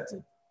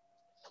accepted.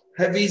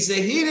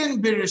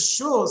 Havizahirin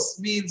b'reshus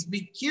means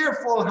be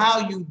careful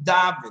how you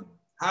daven,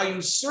 how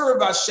you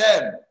serve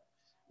Hashem.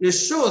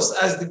 Rishus,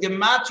 as the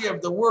gematria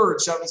of the word,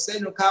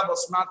 Shavasenu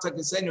Kabos Mata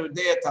Gesenu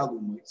Dea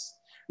Talumis.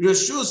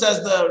 Rishus,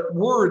 as the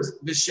words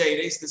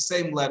Vishedes, the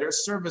same letter,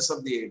 service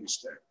of the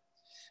Eibishter.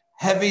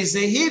 Have a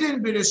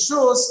Zehidin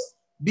Birishus,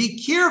 be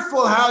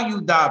careful how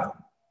you daven.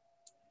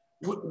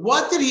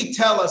 What did he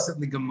tell us in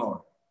the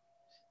Gemara?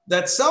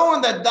 That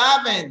someone that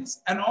davens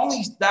and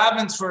only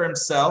davens for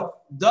himself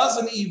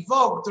doesn't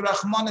evoke the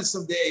Rachmanis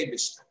of the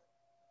Eibishter.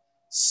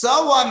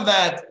 Someone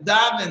that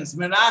davens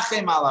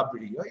Menachem al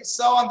Abriyo,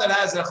 someone that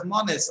has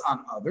Rachmanis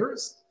on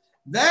others,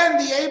 then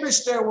the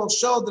Eibishter will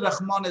show the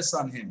Rachmanis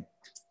on him.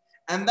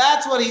 And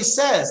that's what he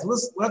says.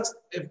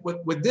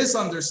 With this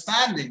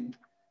understanding,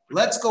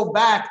 let's go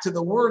back to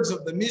the words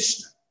of the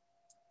Mishnah.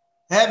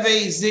 Have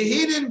a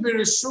Zehidin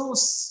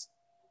Birishus,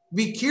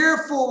 be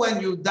careful when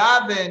you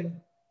daven.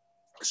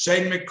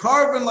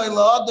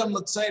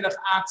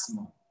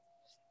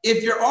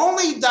 If you're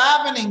only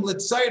davening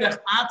l'tzairach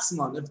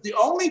atzman, if the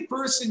only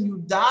person you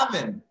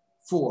daven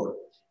for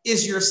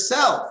is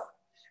yourself,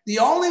 the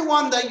only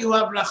one that you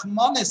have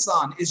rachmanis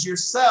on is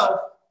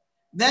yourself,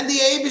 then the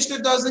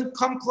Eibishter doesn't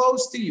come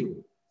close to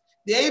you.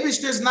 The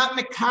Eibishter is not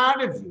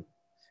mekar of you.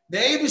 The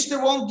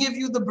Eibishter won't give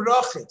you the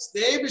brachas.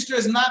 The Eibishter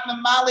is not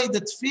memali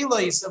the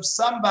tefillos of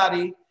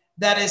somebody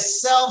that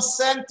is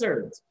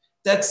self-centered.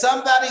 That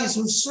somebody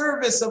whose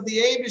service of the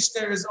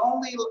Eibishter is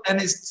only,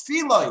 and his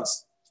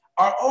tefillos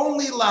are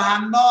only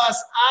lahanoas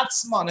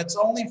atzman, it's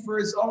only for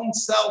his own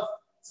self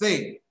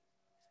thing.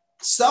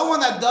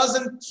 Someone that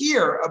doesn't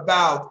care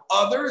about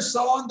others,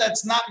 someone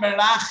that's not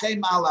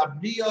merachem al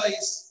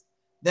abriyos,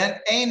 then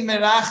ein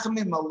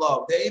merachemim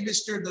alav. The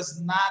Eibishter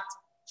does not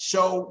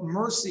show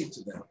mercy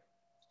to them.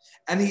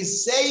 And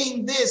he's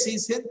saying this,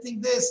 he's hinting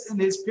this in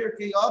his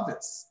Pirkei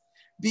Avos.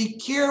 Be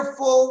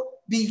careful,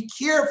 be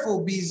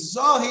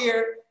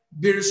zohir,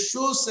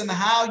 birshus, and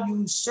how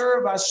you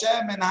serve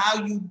Hashem and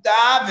how you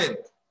daven.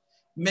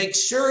 Make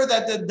sure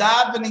that the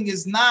davening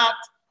is not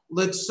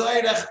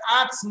l'tzairach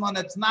atzman,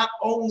 it's not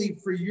only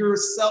for your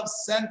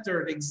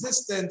self-centered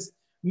existence.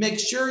 Make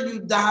sure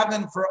you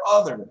daven for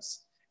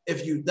others.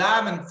 If you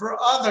daven for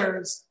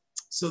others,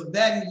 so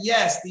then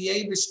yes, the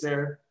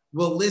Eibishter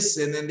will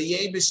listen and the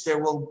Eibishter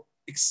will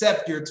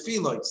accept your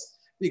tefillos.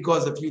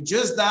 Because if you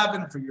just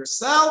daven for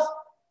yourself,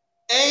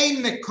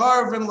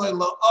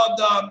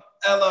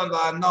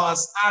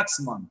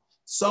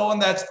 someone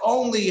that's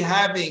only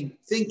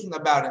thinking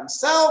about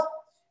himself,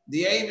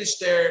 the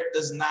Eibishter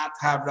does not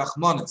have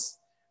Rachmanis.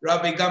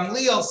 Rabbi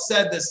Gamliel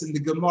said this in the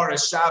Gemara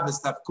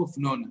Shabbos Daf Kuf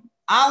Nun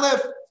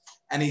Aleph,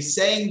 and he's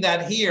saying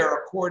that here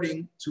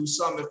according to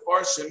some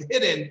Mefarshim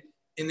hidden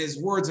in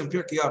his words in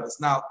Pirkei Avos.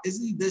 Now,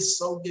 isn't this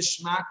so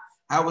gishmak?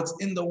 How it's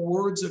in the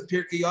words of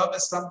Pirkei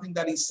Avos, something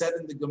that he said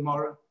in the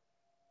Gemara?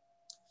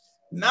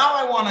 Now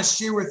I want to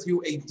share with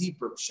you a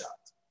deeper shot.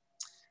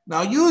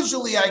 Now,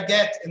 usually I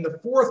get in the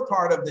fourth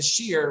part of the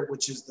shir,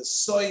 which is the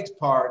soid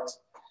part,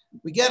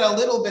 we get a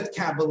little bit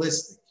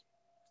Kabbalistic.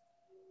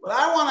 But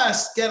I want to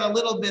get a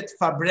little bit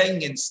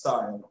Fabrengen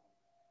style,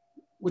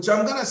 which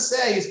I'm going to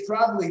say is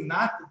probably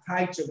not the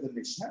taich of the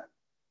Mishnah,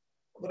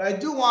 but I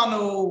do want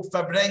to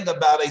Fabreng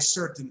about a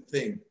certain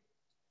thing.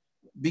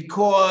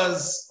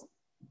 Because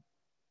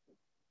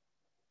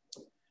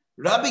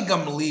Rabbi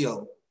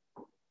Gamliel,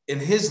 in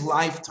his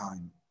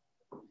lifetime,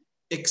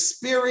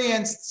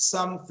 experienced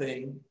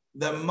something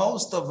that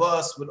most of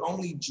us would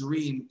only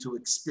dream to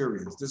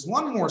experience. There's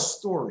one more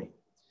story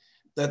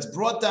that's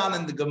brought down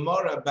in the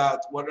Gemara about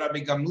what Rabbi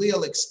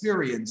Gamliel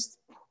experienced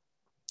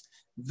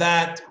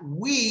that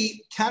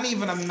we can't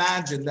even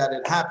imagine that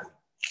it happened.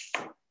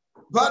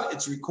 But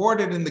it's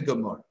recorded in the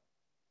Gemara.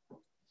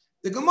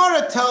 The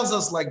Gemara tells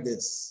us like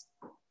this.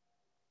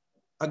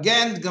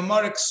 Again,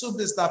 Gemara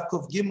Ksubis Daf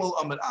Kuf Gimel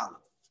Amar Aleph.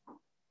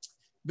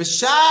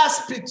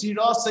 B'shas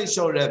pitirosei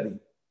shel Rebbe.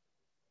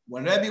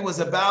 When Rebbe was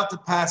about to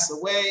pass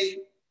away,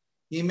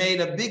 he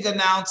made a big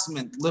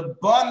announcement.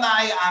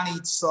 Lebonai ani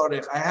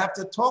tzorich. I have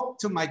to talk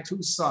to my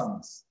two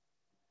sons,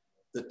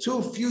 the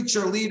two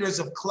future leaders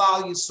of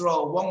Klal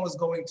Yisrael. One was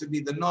going to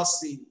be the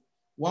Nasi,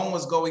 one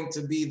was going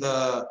to be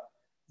the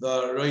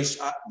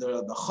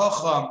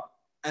Chacham,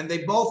 and they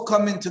both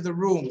come into the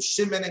room,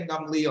 Shimon and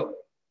Gamliel.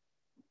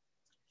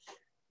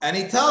 And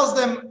he tells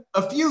them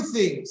a few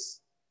things.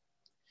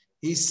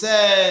 He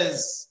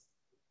says,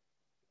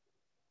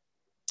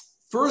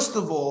 first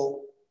of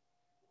all,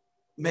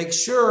 make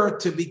sure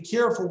to be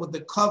careful with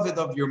the kavod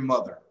of your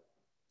mother.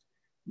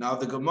 Now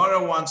the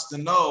Gemara wants to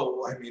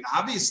know,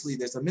 obviously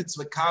there's a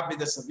mitzvah kavod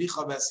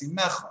avicha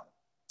v'asimecha.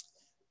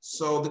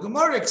 So the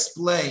Gemara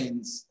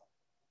explains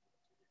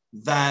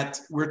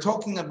that we're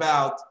talking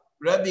about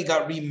Rebbe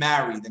got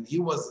remarried and she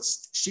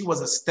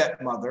was a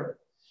stepmother,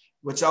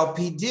 which al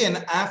pi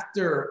din,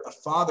 after a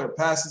father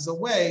passes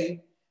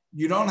away,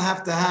 you don't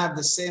have to have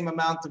the same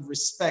amount of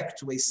respect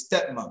to a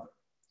stepmother.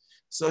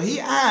 So he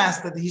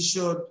asked that he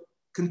should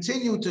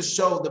continue to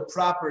show the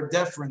proper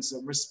deference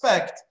and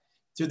respect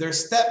to their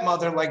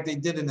stepmother like they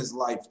did in his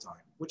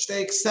lifetime, which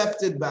they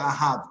accepted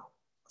ba'ahava,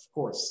 of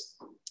course.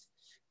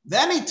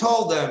 Then he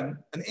told them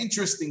an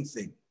interesting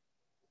thing.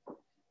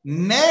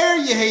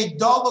 Ner yehei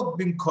dolok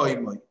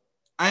bimkoimoi.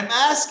 I'm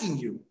asking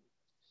you,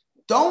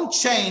 don't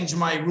change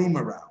my room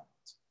around.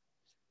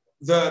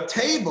 The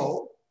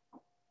table,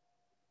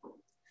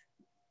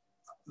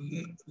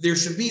 there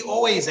should be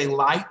always a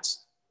light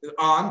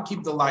on,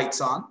 keep the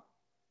lights on,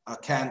 a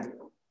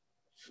candle.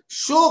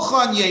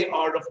 Shulchan yeh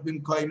arach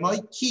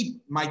bimkoimoi,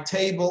 keep my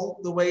table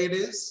the way it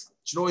is.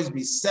 It should always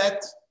be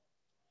set.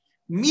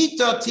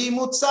 Mita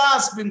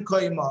timutzas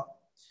bimkoimoi,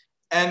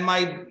 and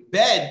my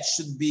bed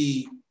should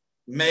be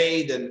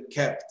made and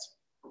kept.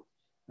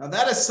 Now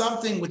that is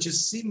something which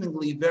is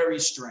seemingly very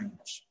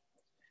strange.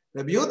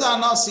 Rabbi Yehuda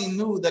Anasi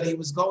knew that he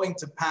was going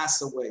to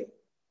pass away.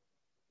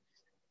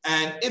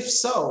 And if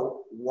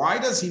so, why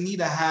does he need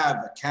to have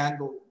a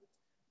candle?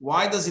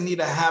 Why does he need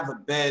to have a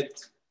bed?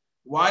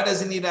 Why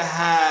does he need to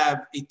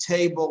have a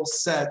table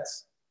set?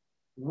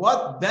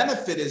 What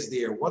benefit is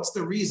there? What's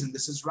the reason?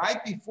 This is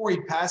right before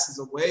he passes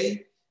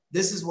away.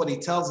 This is what he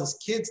tells his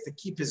kids to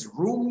keep his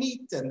room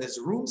neat and his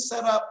room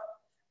set up.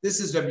 This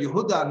is Rabbi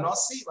Yehuda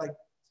Anasi.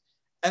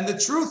 And the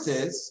truth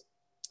is,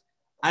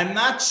 I'm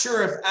not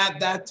sure if at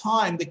that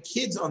time the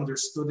kids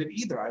understood it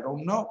either. I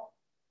don't know.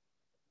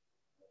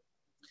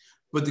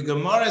 But the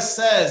Gemara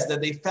says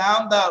that they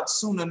found out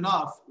soon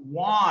enough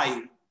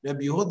why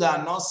Rabbi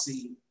Yehuda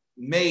Anasi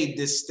made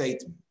this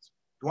statement.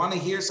 You want to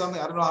hear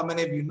something? I don't know how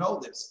many of you know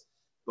this,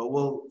 but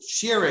we'll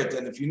share it.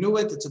 And if you knew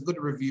it, it's a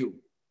good review.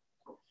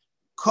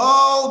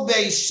 Kol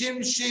Beis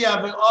Shimshi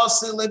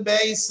Avos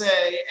Beis.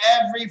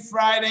 Every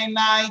Friday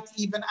night,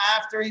 even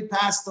after he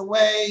passed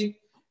away,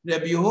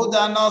 Rabbi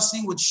Yehuda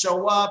Anasi would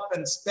show up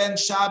and spend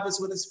Shabbos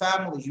with his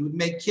family. He would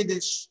make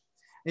Kiddush.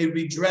 He would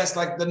be dressed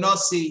like the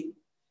Nasi.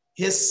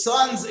 His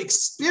sons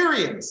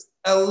experienced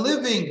a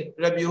living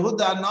Rabbi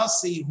Yehuda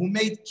Anasi who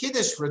made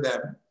Kiddush for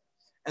them.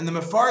 And the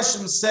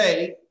Mefarshim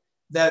say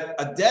that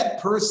a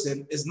dead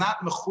person is not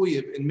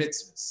mechuyev in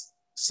mitzvahs.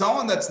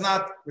 Someone that's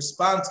not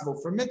responsible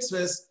for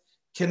mitzvahs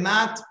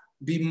cannot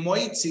be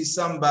moitzi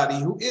somebody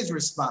who is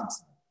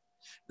responsible.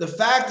 The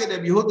fact that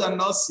Rabbi Yehuda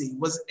Anasi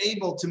was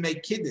able to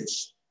make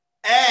Kiddush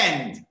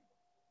and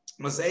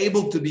was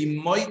able to be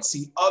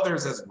moitzi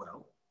others as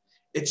well,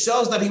 it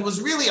shows that he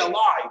was really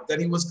alive, that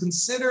he was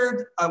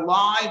considered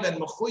alive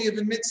and mechuyev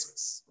in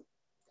mitzvahs.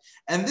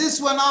 And this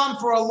went on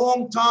for a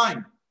long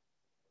time.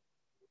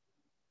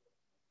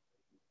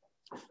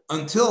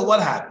 Until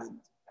what happened?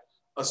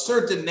 A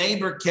certain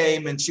neighbor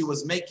came and she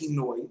was making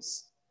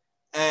noise.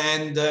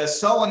 And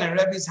someone in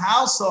Rebbe's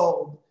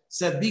household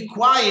said, be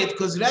quiet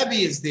because Rebbe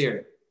is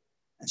there.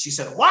 And she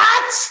said,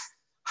 what?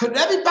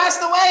 Rebbe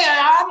passed away,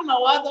 I don't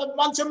know, a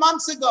bunch of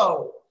months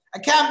ago. I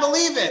can't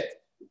believe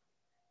it.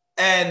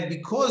 And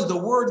because the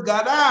word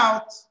got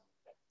out,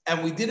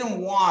 and we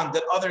didn't want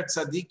that other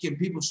tzaddikim,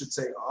 people should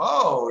say,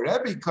 oh,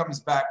 Rebbe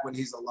comes back when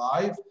he's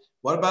alive.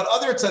 What about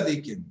other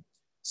tzaddikim?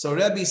 So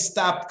Rebbe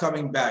stopped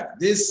coming back.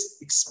 This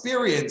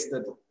experience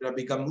that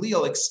Rabbi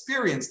Gamliel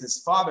experienced, his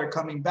father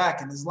coming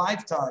back in his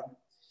lifetime,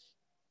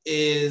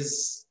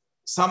 is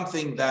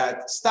something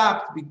that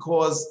stopped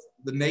because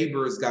the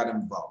neighbors got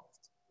involved.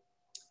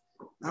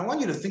 Now, I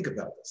want you to think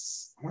about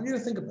this.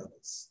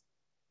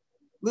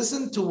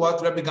 Listen to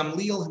what Rabbi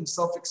Gamliel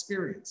himself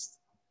experienced.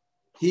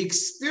 He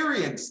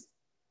experienced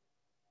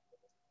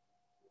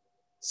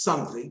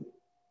something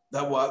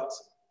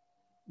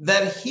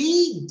that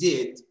he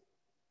did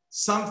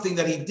something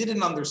that he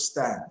didn't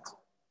understand.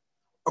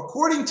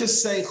 According to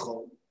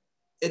Seichel,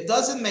 it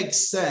doesn't make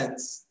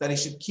sense that he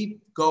should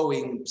keep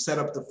going, set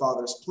up the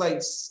father's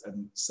place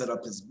and set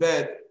up his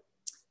bed.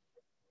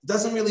 It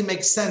doesn't really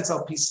make sense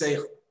al pi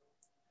Seichel.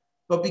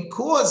 But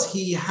because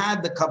he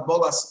had the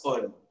Kabbalah's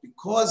oil,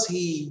 because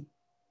he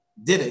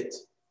did it,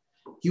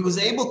 he was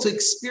able to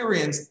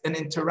experience an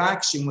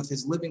interaction with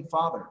his living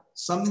father,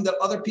 something that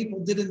other people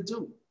didn't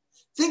do.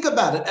 Think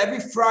about it. Every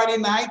Friday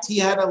night, he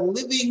had a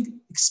living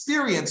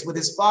experience with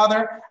his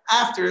father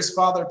after his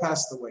father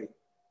passed away,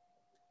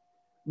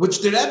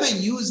 which the Rebbe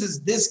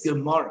uses this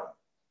Gemara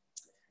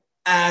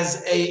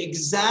as an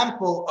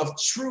example of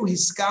true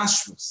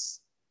hiskashrus,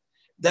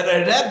 that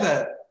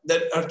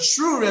a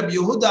true Rabbi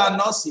Yehuda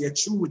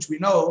Anasi, which we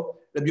know,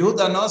 Rabbi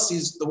Yehuda Anasi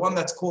is the one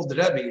that's called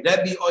Rebbe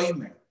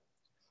Oimer.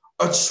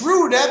 A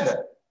true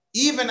Rebbe,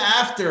 even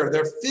after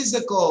their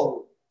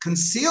physical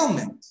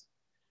concealment,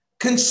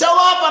 can show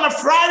up on a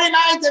Friday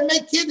night and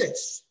make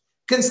Kiddush,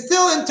 can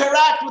still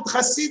interact with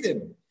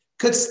Chassidim,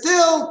 could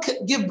still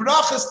give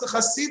brachas to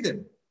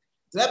Chassidim.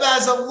 The Rebbe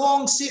has a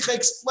long sikha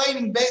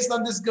explaining based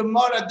on this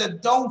Gemara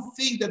that don't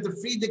think that the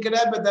Frierdiker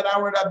Rebbe, that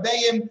our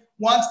Rabbeim,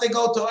 once they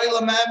go to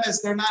Olam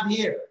Emes, they're not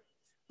here.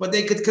 But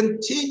they could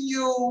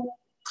continue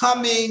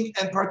coming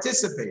and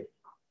participating.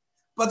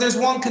 But there's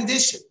one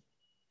condition.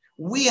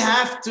 We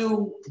have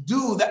to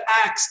do the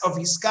acts of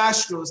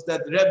hiskashrus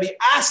that the Rebbe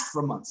asked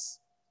from us.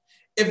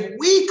 If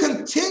we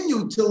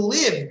continue to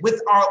live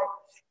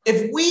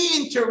if we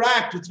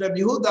interact with Rabbi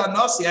Yehuda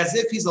Anasi as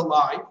if he's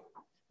alive,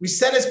 we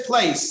set his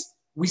place,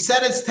 we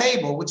set his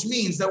table, which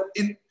means that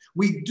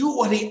we do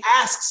what he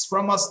asks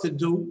from us to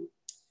do,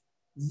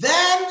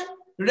 then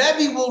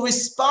Rebbe will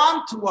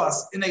respond to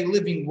us in a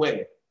living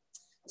way.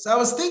 So I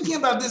was thinking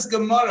about this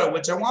Gemara,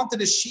 which I wanted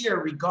to share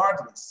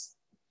regardless.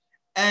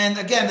 And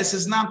again, this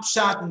is not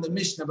pshat in the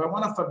Mishnah, but I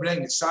want to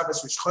bring it,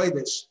 Shabbos Rosh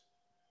Chodesh.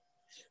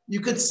 You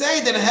could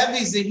say that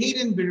heavy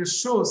zehidin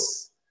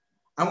b'rishus.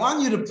 I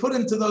want you to put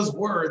into those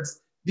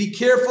words, be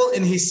careful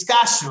in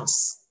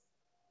hiskashrus.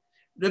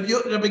 Rabbi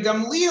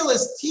Gamliel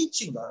is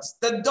teaching us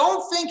that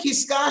don't think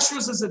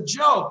hiskashrus is a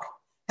joke.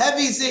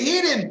 Heavy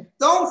zehidin.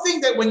 Don't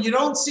think that when you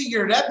don't see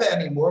your Rebbe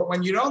anymore,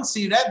 when you don't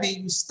see Rebbe,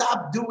 you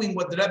stop doing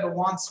what the Rebbe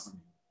wants from you.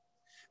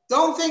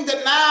 Don't think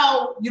that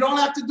now you don't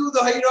have to do the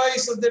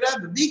Hayrois of the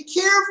Rebbe. Be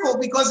careful,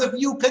 because if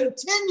you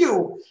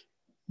continue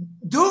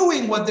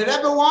doing what the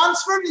Rebbe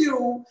wants from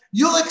you,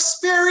 you'll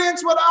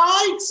experience what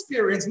I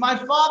experienced. My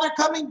father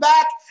coming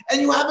back,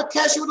 and you have a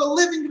kesher with a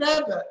living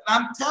Rebbe. And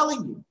I'm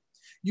telling you,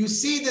 you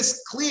see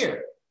this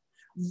clear.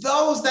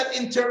 Those that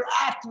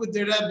interact with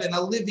the Rebbe in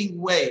a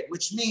living way,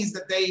 which means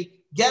that they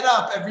get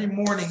up every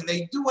morning,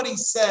 they do what he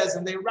says,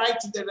 and they write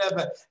to the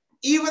Rebbe,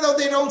 even though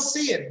they don't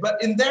see it,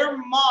 but in their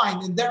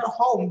mind, in their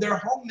home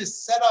is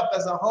set up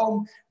as a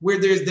home where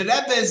the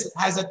Rebbe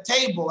has a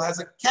table,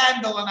 has a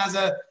candle,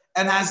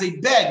 and has a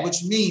bed,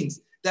 which means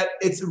that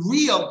it's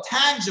real,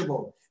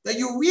 tangible, that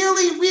you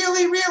really,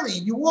 really, really,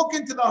 you walk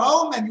into the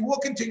home and you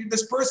walk into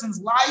this person's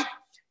life,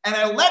 and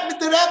I live with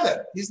the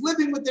Rebbe. He's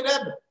living with the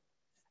Rebbe.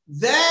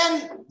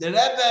 Then the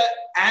Rebbe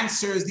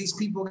answers, these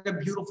people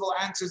get beautiful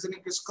answers, and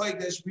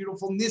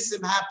beautiful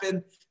nisim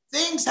happen.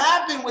 Things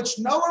happen which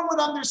no one would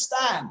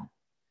understand.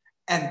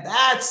 And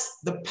that's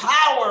the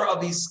power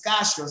of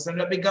hiskashrus. And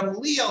Rabbi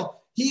Gamliel,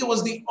 he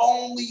was the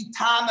only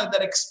Tana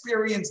that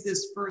experienced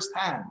this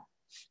firsthand.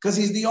 Because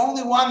he's the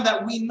only one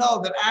that we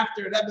know that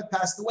after Rebbe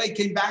passed away,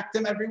 came back to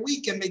him every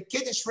week and made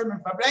kiddush for him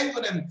and fabreng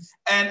with him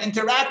and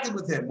interacted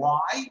with him.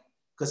 Why?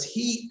 Because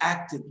he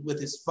acted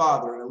with his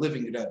father in a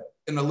living Rebbe,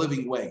 in a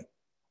living way.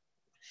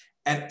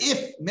 And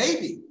if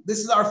maybe, this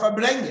is our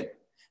fabrengin,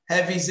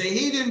 heavy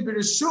zehidin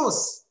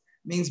b'rishus,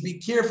 means be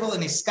careful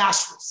in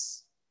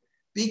hiskashrus.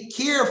 Be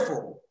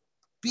careful.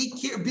 Be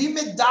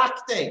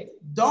medakte.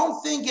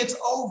 Don't think it's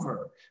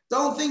over.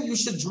 Don't think you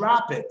should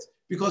drop it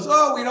because,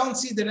 we don't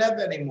see the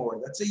Rebbe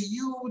anymore. That's a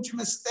huge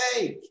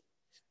mistake.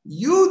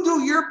 You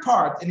do your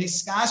part in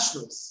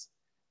hiskashrus,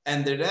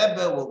 and the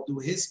Rebbe will do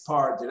his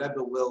part. The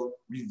Rebbe will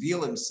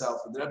reveal himself,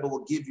 and the Rebbe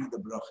will give you the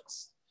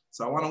brachas.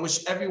 So I want to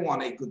wish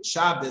everyone a good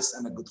Shabbos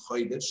and a good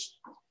Chodesh.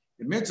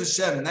 In Mirza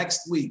Hashem,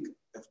 next week,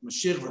 if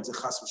Mashiach wird sich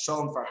chas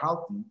v'shalom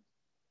verhalten,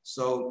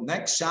 so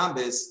next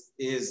Shabbos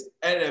is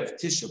Erev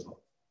Tisha B'Av.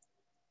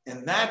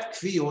 In that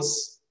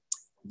Kvius,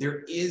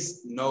 there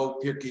is no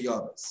Pirkei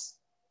Avos.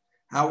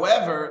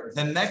 However,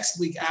 the next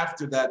week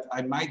after that,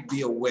 I might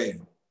be away.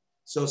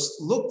 So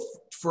look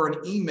for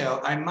an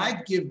email. I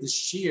might give the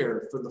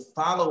shir for the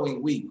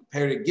following week,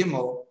 Perek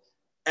Gimel,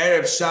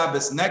 Erev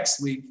Shabbos next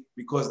week,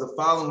 because the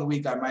following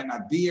week I might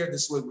not be here.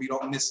 This way we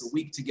don't miss a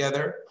week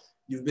together.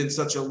 You've been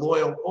such a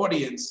loyal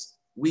audience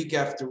week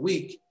after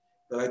week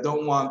that I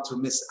don't want to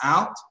miss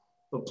out.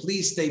 But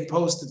please stay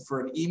posted for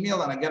an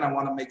email. And again, I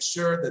want to make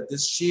sure that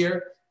this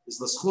shir is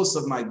the schus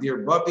of my dear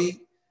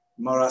Bubby,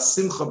 Mara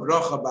Simcha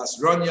Bracha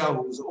Bas Ronya,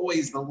 who is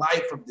always the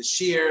life of the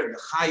shir,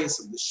 the highest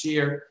of the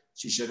shir.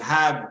 She should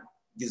have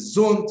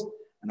gesund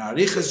and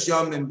arichas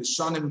yomim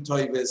b'shanim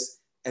toivis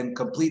and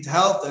complete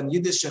health and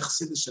Yiddish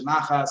Chassidic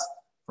nachas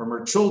from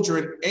her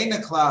children,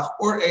 Eine Klach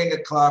or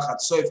Eine Klach at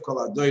Soif Kol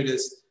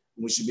Adoides.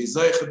 We should be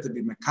zoichet to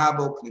be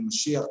mekabel, Pnei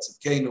Mashiach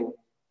Tzidkenu,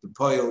 to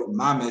poil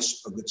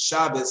mamish, a good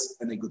Shabbos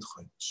and a good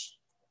Chodesh.